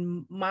knowledge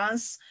in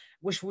maths,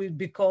 which will,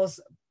 because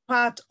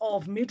part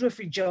of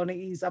midwifery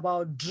journey is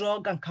about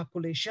drug and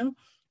calculation.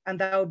 And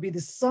that will be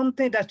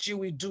something that you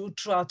will do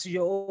throughout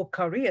your whole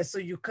career, so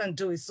you can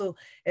do it. So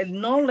a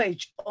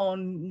knowledge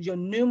on your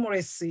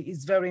numeracy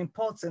is very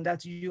important,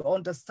 that you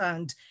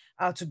understand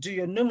how to do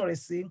your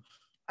numeracy,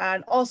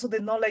 and also the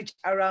knowledge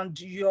around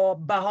your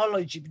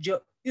biology,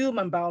 your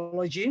human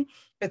biology,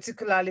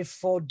 particularly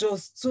for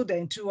those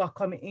students who are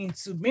coming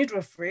into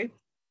midwifery.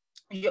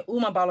 Your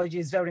human biology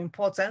is very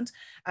important,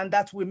 and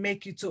that will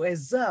make you to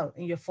excel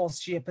in your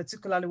first year,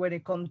 particularly when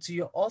it comes to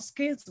your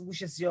OSCE,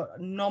 which is your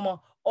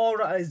normal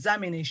oral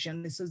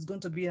examination. So it's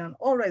going to be an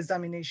oral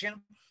examination,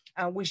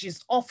 which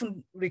is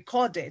often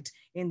recorded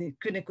in the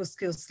clinical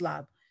skills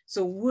lab.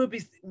 So we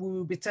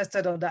will be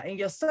tested on that. In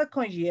your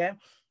second year,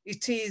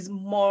 it is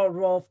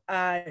more of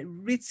a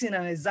written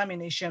and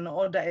examination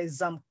or the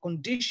exam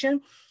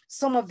condition.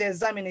 Some of the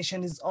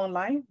examination is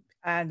online,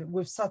 and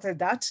we've started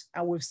that,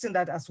 and we've seen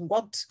that has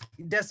worked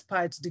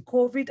despite the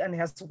COVID, and it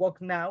has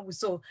worked now.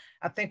 So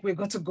I think we're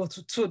going to go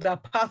through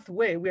that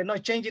pathway. We're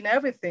not changing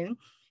everything,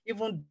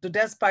 even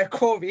despite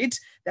COVID.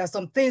 There are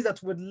some things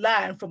that we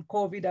learn from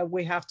COVID that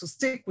we have to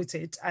stick with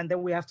it, and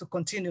then we have to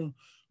continue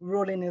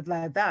rolling it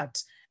like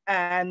that.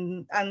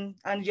 And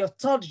your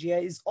third year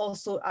is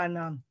also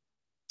an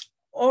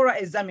oral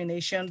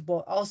examination,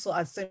 but also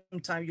at the same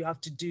time, you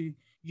have to do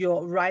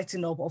your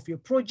writing up of your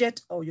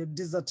project or your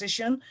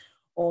dissertation,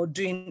 or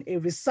doing a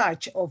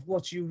research of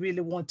what you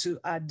really want to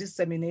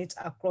disseminate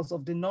across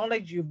of the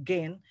knowledge you've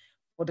gained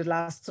for the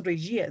last 3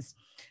 years.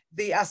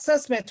 The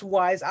assessment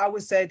wise, I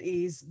would say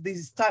is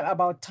this time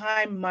about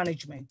time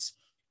management.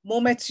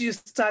 moment you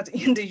start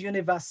in the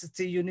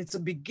university, you need to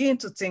begin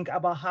to think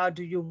about how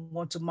do you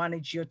want to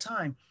manage your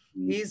time.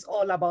 It's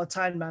all about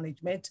time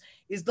management.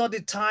 It's not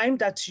the time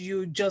that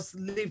you just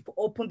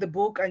open the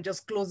book and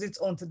just close it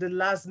onto the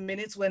last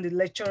minute when the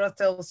lecturer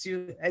tells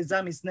you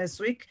exam is next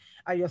week,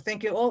 and you're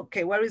thinking, oh,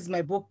 okay, where is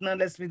my book now?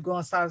 Let's go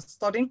and start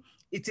studying.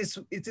 It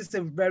is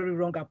a very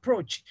wrong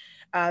approach.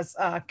 As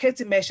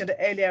Katie mentioned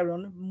earlier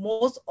on,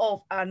 most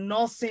of our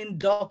nursing,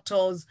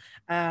 doctors,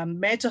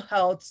 mental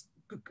health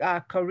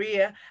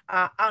career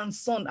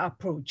hands-on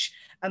approach.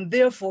 And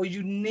therefore,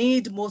 you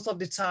need most of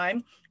the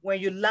time when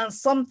you learn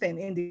something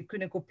in the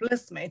clinical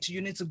placement,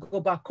 you need to go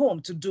back home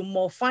to do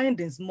more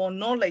findings, more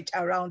knowledge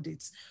around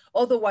it.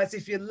 Otherwise,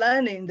 if you're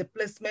learning the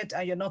placement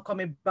and you're not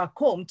coming back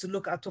home to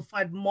look at to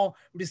find more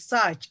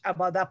research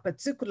about that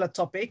particular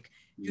topic,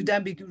 you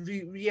then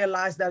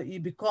realize that you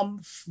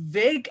become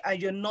vague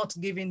and you're not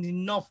giving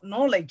enough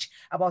knowledge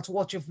about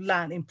what you've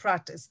learned in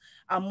practice.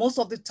 And most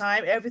of the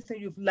time,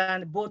 everything you've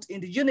learned both in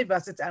the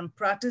university and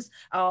practice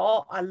are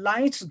all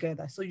aligned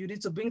together. So you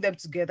need to bring them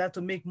together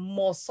to make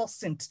more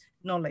succinct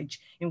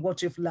knowledge in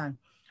what you've learned.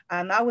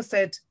 And I would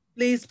say,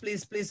 please,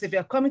 please, please, if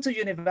you're coming to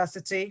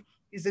university,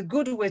 it's a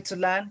good way to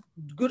learn,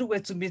 good way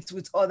to meet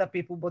with other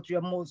people, but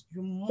you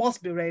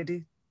must be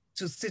ready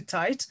to sit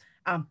tight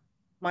and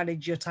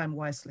manage your time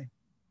wisely.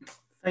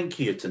 Thank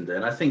you, Yetunde.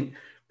 And I think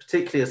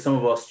particularly as some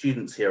of our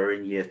students here are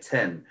in year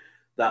 10,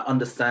 that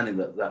understanding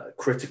that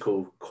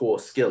critical core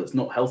skill, it's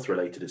not health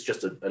related, it's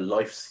just a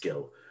life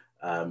skill,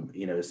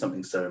 is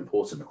something so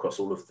important across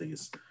all of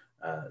these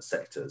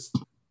sectors.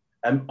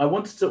 I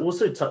wanted to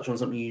also touch on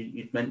something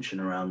you'd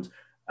mentioned around,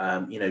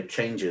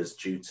 changes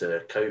due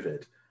to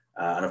COVID.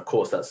 And of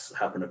course, that's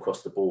happened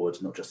across the board,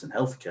 not just in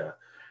healthcare.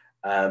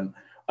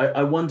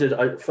 I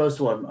wondered, first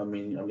of all,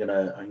 I'm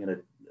gonna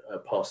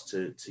pass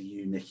to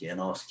you, Nikki,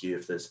 and ask you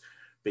if there's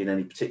been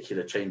any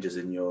particular changes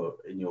in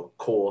your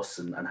course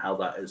and how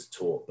that is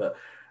taught. But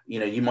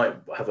you might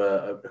have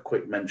a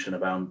quick mention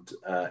about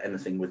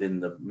anything within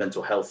the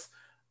mental health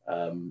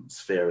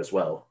sphere as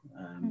well.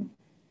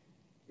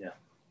 Yeah.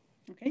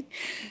 Okay.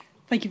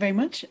 Thank you very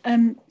much.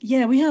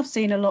 Yeah, we have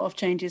seen a lot of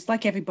changes,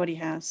 like everybody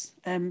has.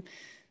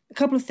 A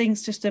couple of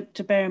things just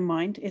to bear in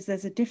mind is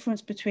there's a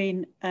difference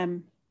between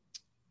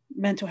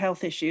mental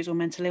health issues, or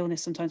mental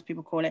illness, sometimes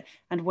people call it,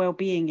 and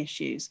well-being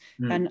issues.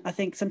 And I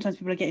think sometimes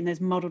people are getting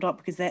those muddled up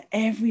because they're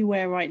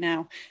everywhere right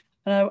now.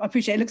 And I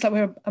appreciate it looks like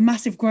we're a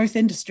massive growth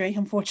industry,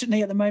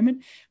 unfortunately, at the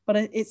moment, but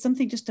it's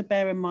something just to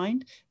bear in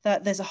mind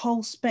that there's a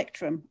whole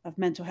spectrum of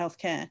mental health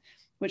care,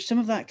 which some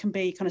of that can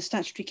be kind of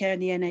statutory care in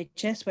the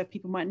NHS, where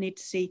people might need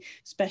to see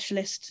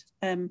specialist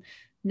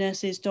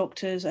nurses,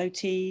 doctors,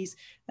 OTs.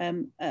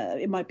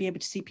 It might be able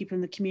to see people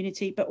in the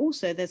community, but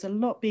also there's a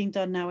lot being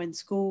done now in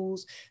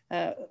schools,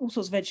 all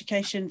sorts of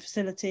education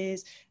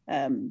facilities,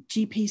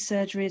 GP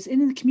surgeries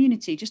in the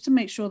community, just to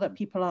make sure that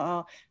people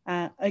are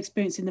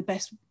experiencing the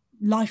best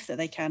life that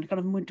they can. Kind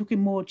of, we're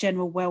talking more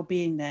general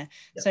well-being there.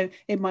 Yeah. So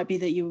it might be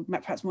that you're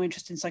perhaps more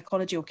interested in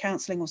psychology or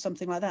counselling or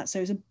something like that. So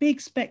it's a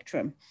big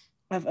spectrum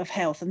of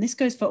health, and this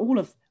goes for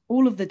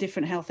all of the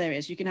different health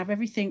areas. You can have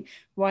everything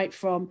right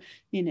from,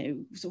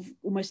 sort of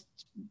almost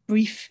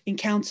brief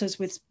encounters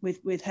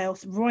with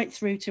health, right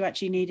through to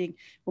actually needing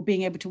or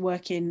being able to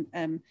work in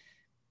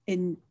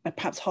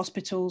perhaps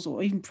hospitals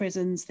or even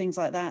prisons, things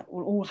like that,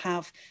 will all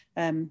have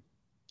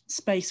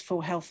space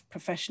for health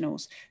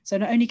professionals. So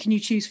not only can you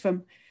choose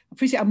from, I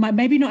appreciate I'm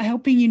maybe not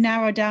helping you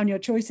narrow down your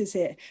choices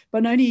here,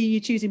 but not only are you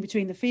choosing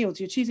between the fields,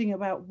 you're choosing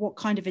about what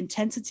kind of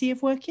intensity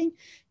of working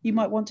you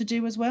might want to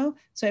do as well.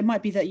 So it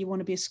might be that you want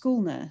to be a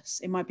school nurse.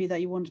 It might be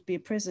that you want to be a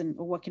prison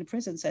or work in a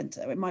prison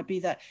centre. It might be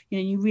that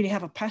you really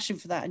have a passion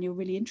for that and you're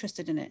really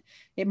interested in it.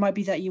 It might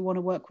be that you want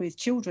to work with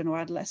children or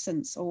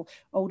adolescents or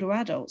older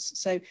adults.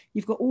 So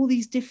you've got all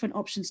these different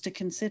options to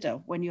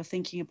consider when you're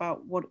thinking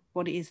about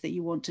what it is that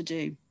you want to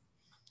do.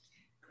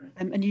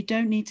 And you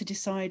don't need to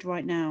decide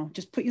right now.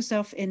 Just put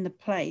yourself in the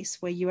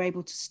place where you're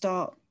able to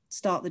start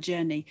the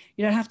journey.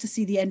 You don't have to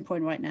see the end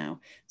point right now.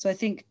 So I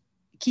think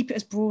keep it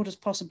as broad as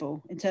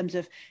possible in terms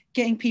of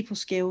getting people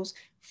skills,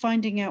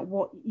 finding out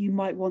what you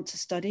might want to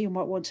study and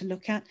might want to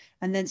look at,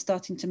 and then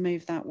starting to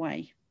move that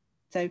way.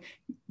 So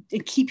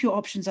keep your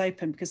options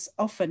open, because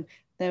often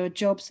there are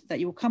jobs that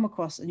you will come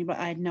across and you're like,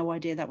 I had no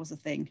idea that was a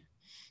thing.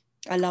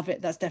 I love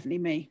it. That's definitely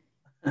me.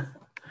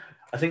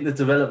 I think the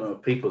development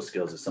of people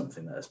skills is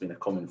something that has been a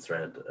common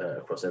thread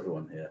across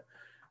everyone here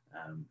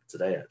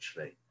today,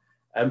 actually.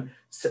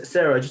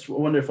 Sarah, I just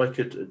wonder if I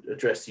could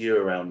address you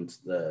around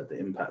the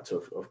impact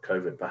of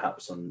COVID,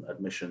 perhaps on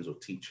admissions or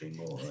teaching.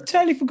 Or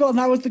totally forgotten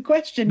that was the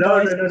question,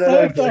 no, guys. No,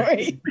 so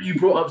sorry. But you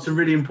brought up some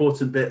really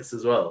important bits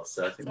as well.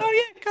 So I think. Oh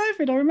yeah,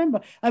 COVID. I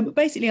remember.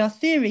 Basically, our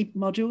theory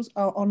modules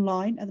are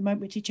online at the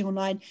moment. We're teaching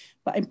online,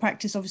 but in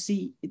practice,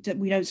 obviously,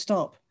 we don't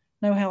stop.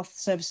 No health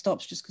service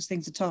stops just because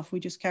things are tough. We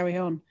just carry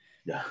on.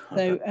 Yeah.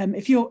 So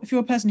if you're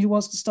a person who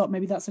wants to stop,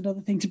 maybe that's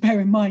another thing to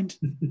bear in mind.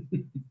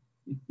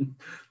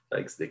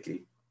 Thanks,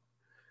 Nikki.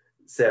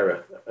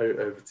 Sarah,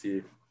 over to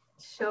you.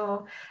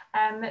 Sure.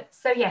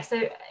 So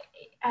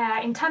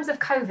in terms of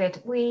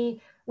COVID,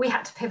 we we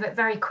had to pivot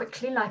very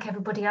quickly, like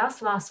everybody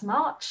else, last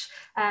March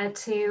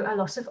to a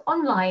lot of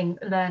online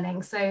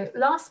learning. So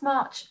last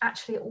March,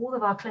 actually, all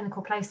of our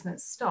clinical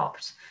placements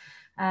stopped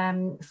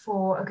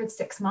for a good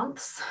 6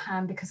 months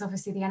because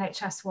obviously the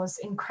NHS was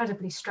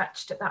incredibly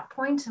stretched at that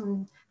point,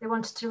 and they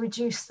wanted to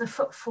reduce the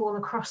footfall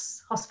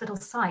across hospital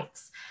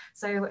sites.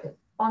 So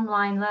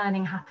online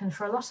learning happened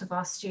for a lot of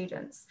our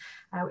students,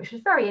 which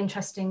was very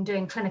interesting,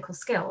 doing clinical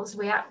skills.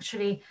 We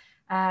actually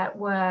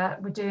were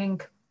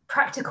doing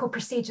practical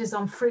procedures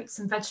on fruits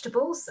and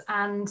vegetables,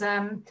 and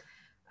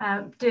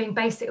doing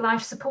basic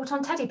life support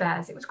on teddy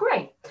bears. It was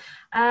great.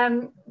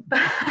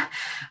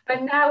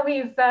 But now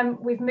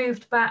we've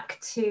moved back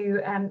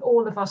to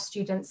all of our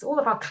students, all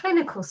of our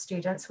clinical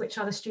students, which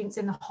are the students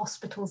in the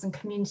hospitals and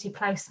community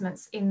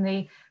placements in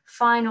the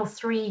final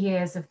 3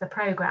 years of the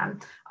programme,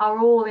 are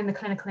all in the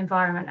clinical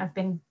environment, have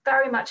been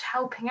very much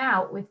helping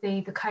out with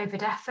the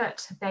COVID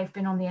effort. They've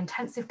been on the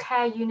intensive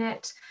care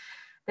unit.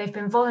 They've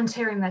been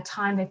volunteering their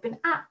time. They've been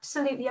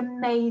absolutely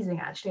amazing,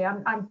 actually.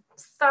 I'm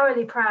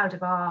thoroughly proud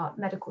of our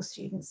medical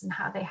students and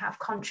how they have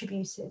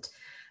contributed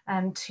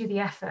to the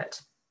effort.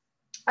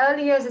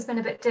 Early years has been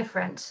a bit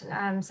different.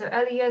 So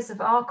early years of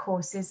our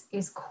course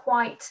is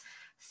quite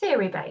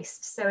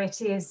theory-based. So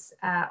it is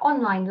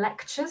online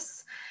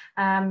lectures.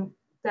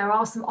 There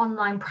are some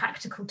online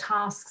practical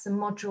tasks and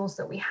modules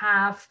that we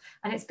have,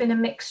 and it's been a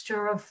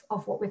mixture of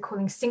what we're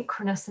calling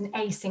synchronous and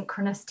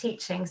asynchronous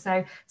teaching.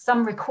 So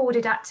some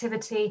recorded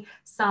activity,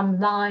 some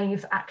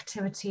live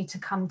activity to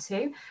come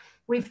to.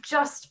 We've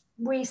just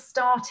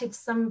restarted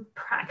some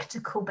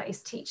practical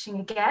based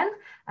teaching again,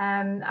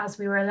 as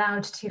we were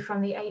allowed to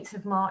from the 8th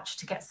of March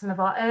to get some of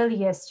our early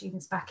year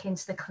students back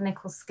into the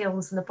clinical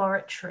skills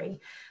laboratory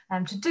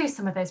to do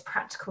some of those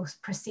practical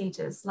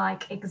procedures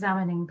like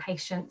examining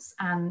patients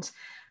and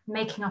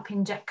making up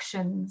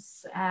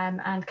injections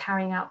and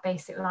carrying out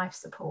basic life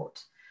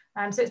support.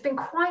 So it's been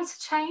quite a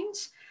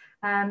change,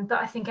 but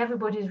I think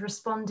everybody's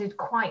responded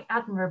quite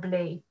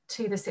admirably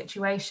to the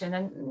situation,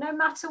 and no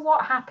matter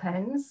what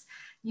happens,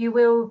 you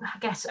will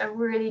get a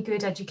really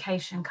good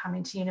education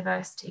coming to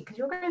university, because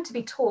you're going to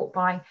be taught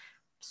by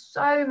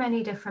so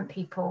many different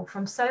people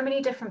from so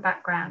many different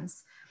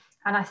backgrounds.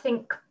 And I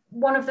think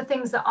one of the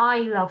things that I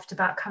loved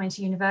about coming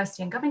to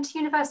university, and coming to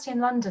university in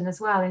London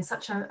as well, in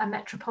such a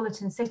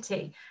metropolitan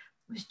city,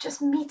 was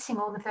just meeting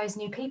all of those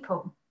new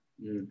people.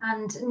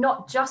 And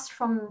not just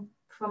from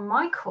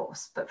my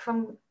course, but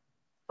from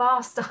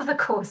vast other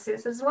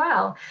courses as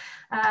well.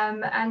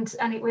 And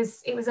it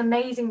was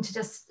amazing to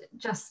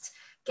just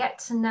get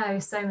to know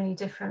so many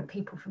different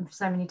people from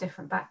so many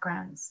different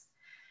backgrounds.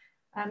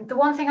 The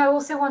one thing I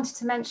also wanted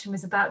to mention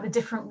was about the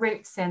different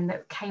routes in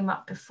that came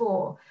up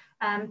before,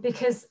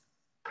 because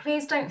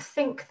please don't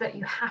think that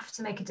you have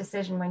to make a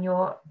decision when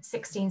you're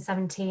 16,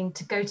 17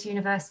 to go to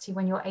university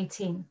when you're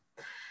 18.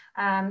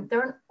 There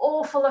are an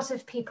awful lot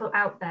of people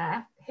out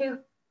there who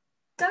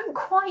don't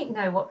quite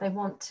know what they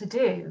want to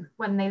do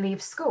when they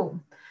leave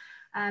school,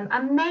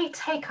 and may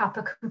take up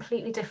a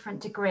completely different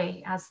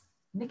degree, as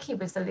Nikki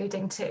was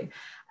alluding to.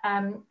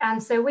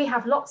 And so we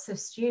have lots of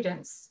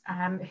students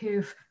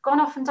who've gone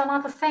off and done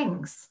other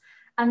things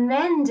and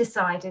then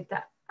decided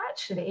that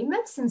actually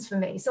medicine's for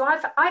me. So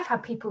I've had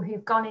people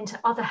who've gone into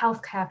other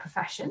healthcare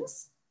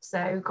professions,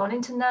 so gone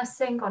into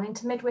nursing, gone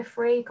into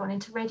midwifery, gone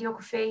into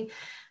radiography,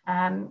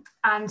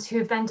 and who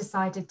have then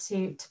decided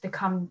to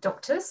become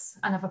doctors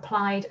and have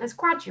applied as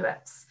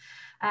graduates.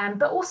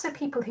 But also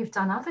people who've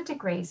done other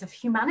degrees, of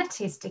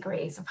humanities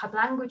degrees. I've had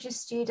languages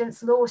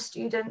students, law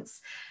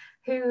students,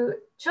 who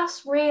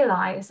just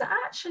realise that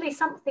actually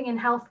something in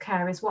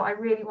healthcare is what I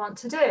really want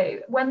to do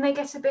when they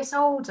get a bit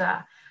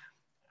older.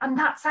 And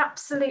that's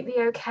absolutely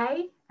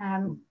okay.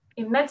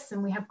 In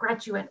medicine, we have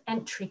graduate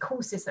entry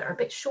courses that are a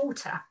bit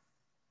shorter,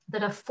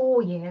 that are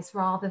 4 years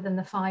rather than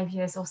the 5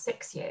 years or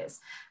 6 years,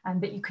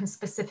 that you can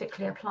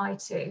specifically apply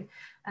to.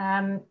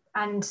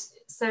 And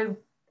so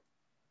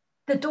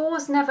the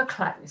door's never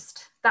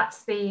closed.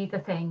 That's the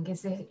thing,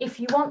 is if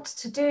you want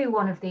to do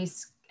one of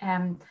these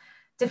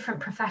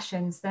different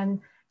professions,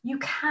 then you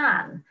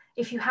can.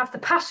 If you have the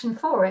passion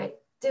for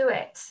it, do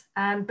it,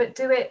 but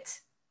do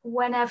it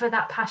whenever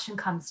that passion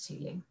comes to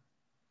you.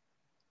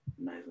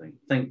 Amazing,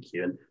 thank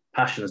you. And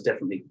passion has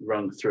definitely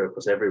rung through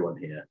across everyone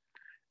here.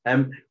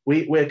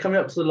 We're coming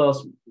up to the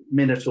last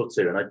minute or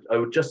two, and I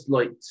would just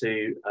like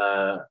to,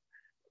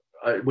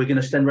 we're going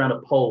to send around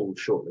a poll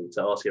shortly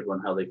to ask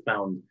everyone how they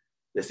found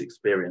this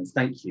experience.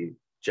 Thank you,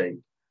 Jake.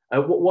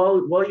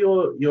 While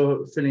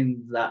you're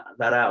filling that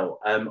out,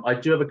 I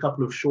do have a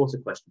couple of shorter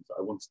questions that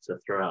I wanted to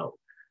throw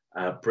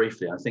out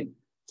briefly. I think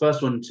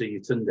first one to you,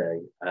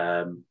 Tunde,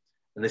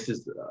 and this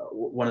is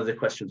one of the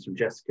questions from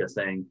Jessica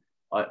saying,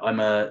 I'm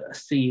a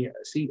C,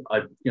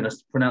 I'm going to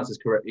pronounce this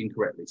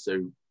incorrectly,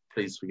 so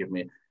please forgive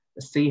me.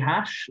 A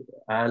C-hash,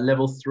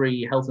 level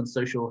 3 health and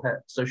social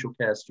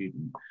care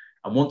student,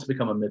 and want to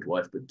become a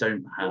midwife, but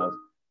don't have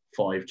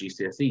 5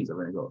 GCSEs. I've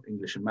only got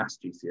English and Maths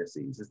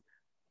GCSEs.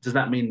 Does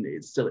that mean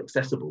it's still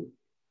accessible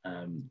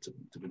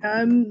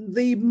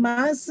The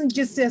maths and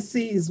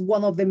GCSE is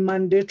one of the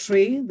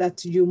mandatory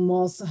that you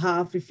must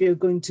have if you're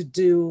going to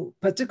do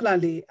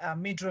particularly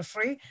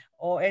midwifery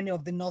or any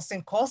of the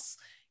nursing course.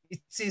 It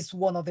is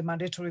one of the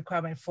mandatory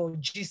requirements for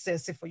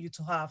GCSE for you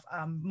to have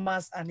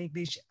maths and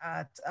English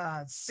at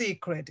C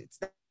credits.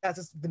 That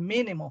is the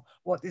minimum,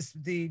 what is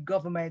the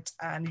government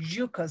and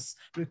UCAS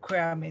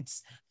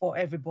requirements for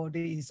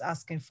everybody is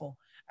asking for.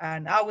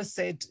 And I would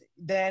say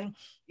then,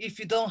 if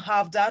you don't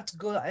have that,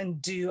 go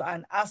and do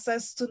an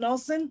access to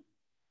nursing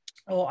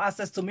or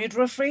access to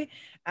midwifery.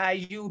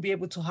 You'll be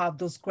able to have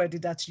those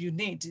credits that you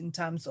need in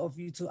terms of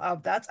you to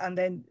have that. And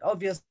then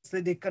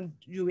obviously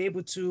you're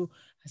able to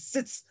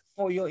sit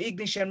for your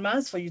English and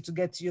maths for you to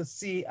get your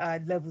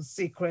level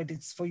C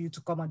credits for you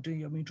to come and do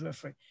your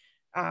midwifery.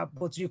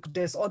 But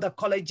there's other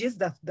colleges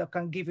that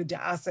can give you the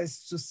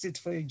access to sit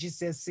for your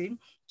GCSE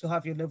to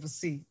have your level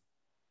C.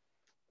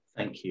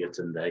 Thank you,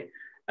 Yetunde.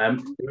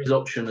 There is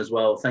option as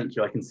well. Thank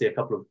you. I can see a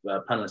couple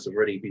of panelists have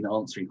already been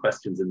answering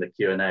questions in the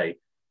Q&A.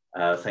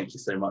 Thank you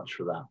so much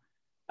for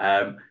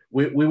that.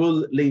 We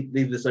will leave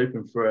this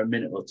open for a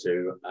minute or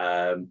two,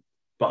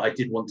 but I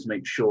did want to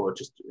make sure,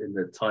 just in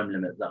the time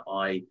limit, that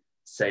I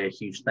say a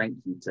huge thank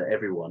you to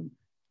everyone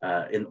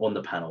on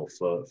the panel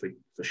for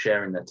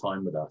sharing their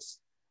time with us.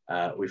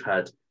 We've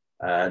had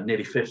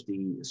nearly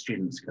 50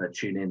 students kind of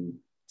tune in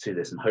to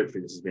this, and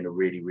hopefully this has been a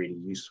really, really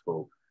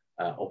useful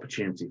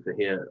opportunity to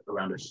hear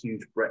around a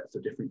huge breadth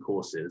of different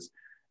courses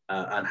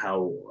and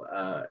how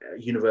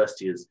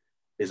university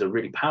is a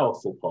really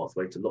powerful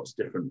pathway to lots of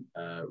different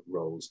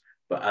roles.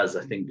 But as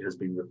I think has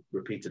been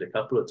repeated a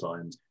couple of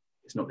times,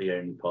 it's not the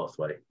only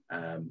pathway,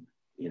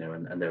 you know,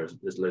 and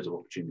there's loads of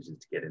opportunities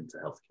to get into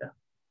healthcare.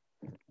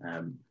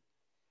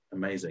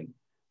 Amazing.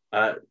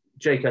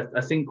 Jake,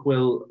 I think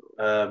we'll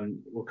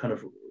kind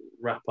of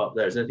wrap up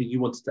there. Is there anything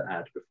you wanted to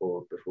add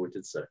before we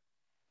did so?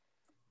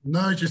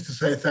 No, just to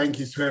say thank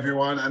you to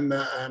everyone,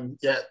 and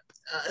yeah,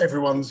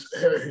 everyone's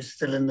who's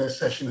still in the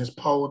session has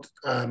polled,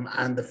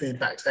 and the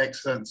feedback's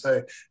excellent.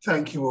 So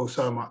thank you all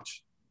so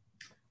much.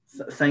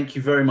 Thank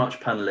you very much,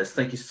 panelists.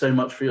 Thank you so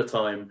much for your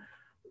time.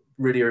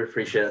 Really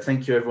appreciate it.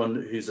 Thank you everyone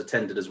who's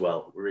attended as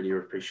well. Really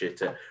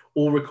appreciate it.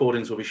 All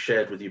recordings will be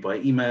shared with you by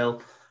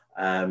email,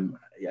 and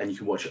you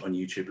can watch it on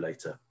YouTube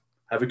later.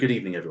 Have a good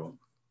evening, everyone.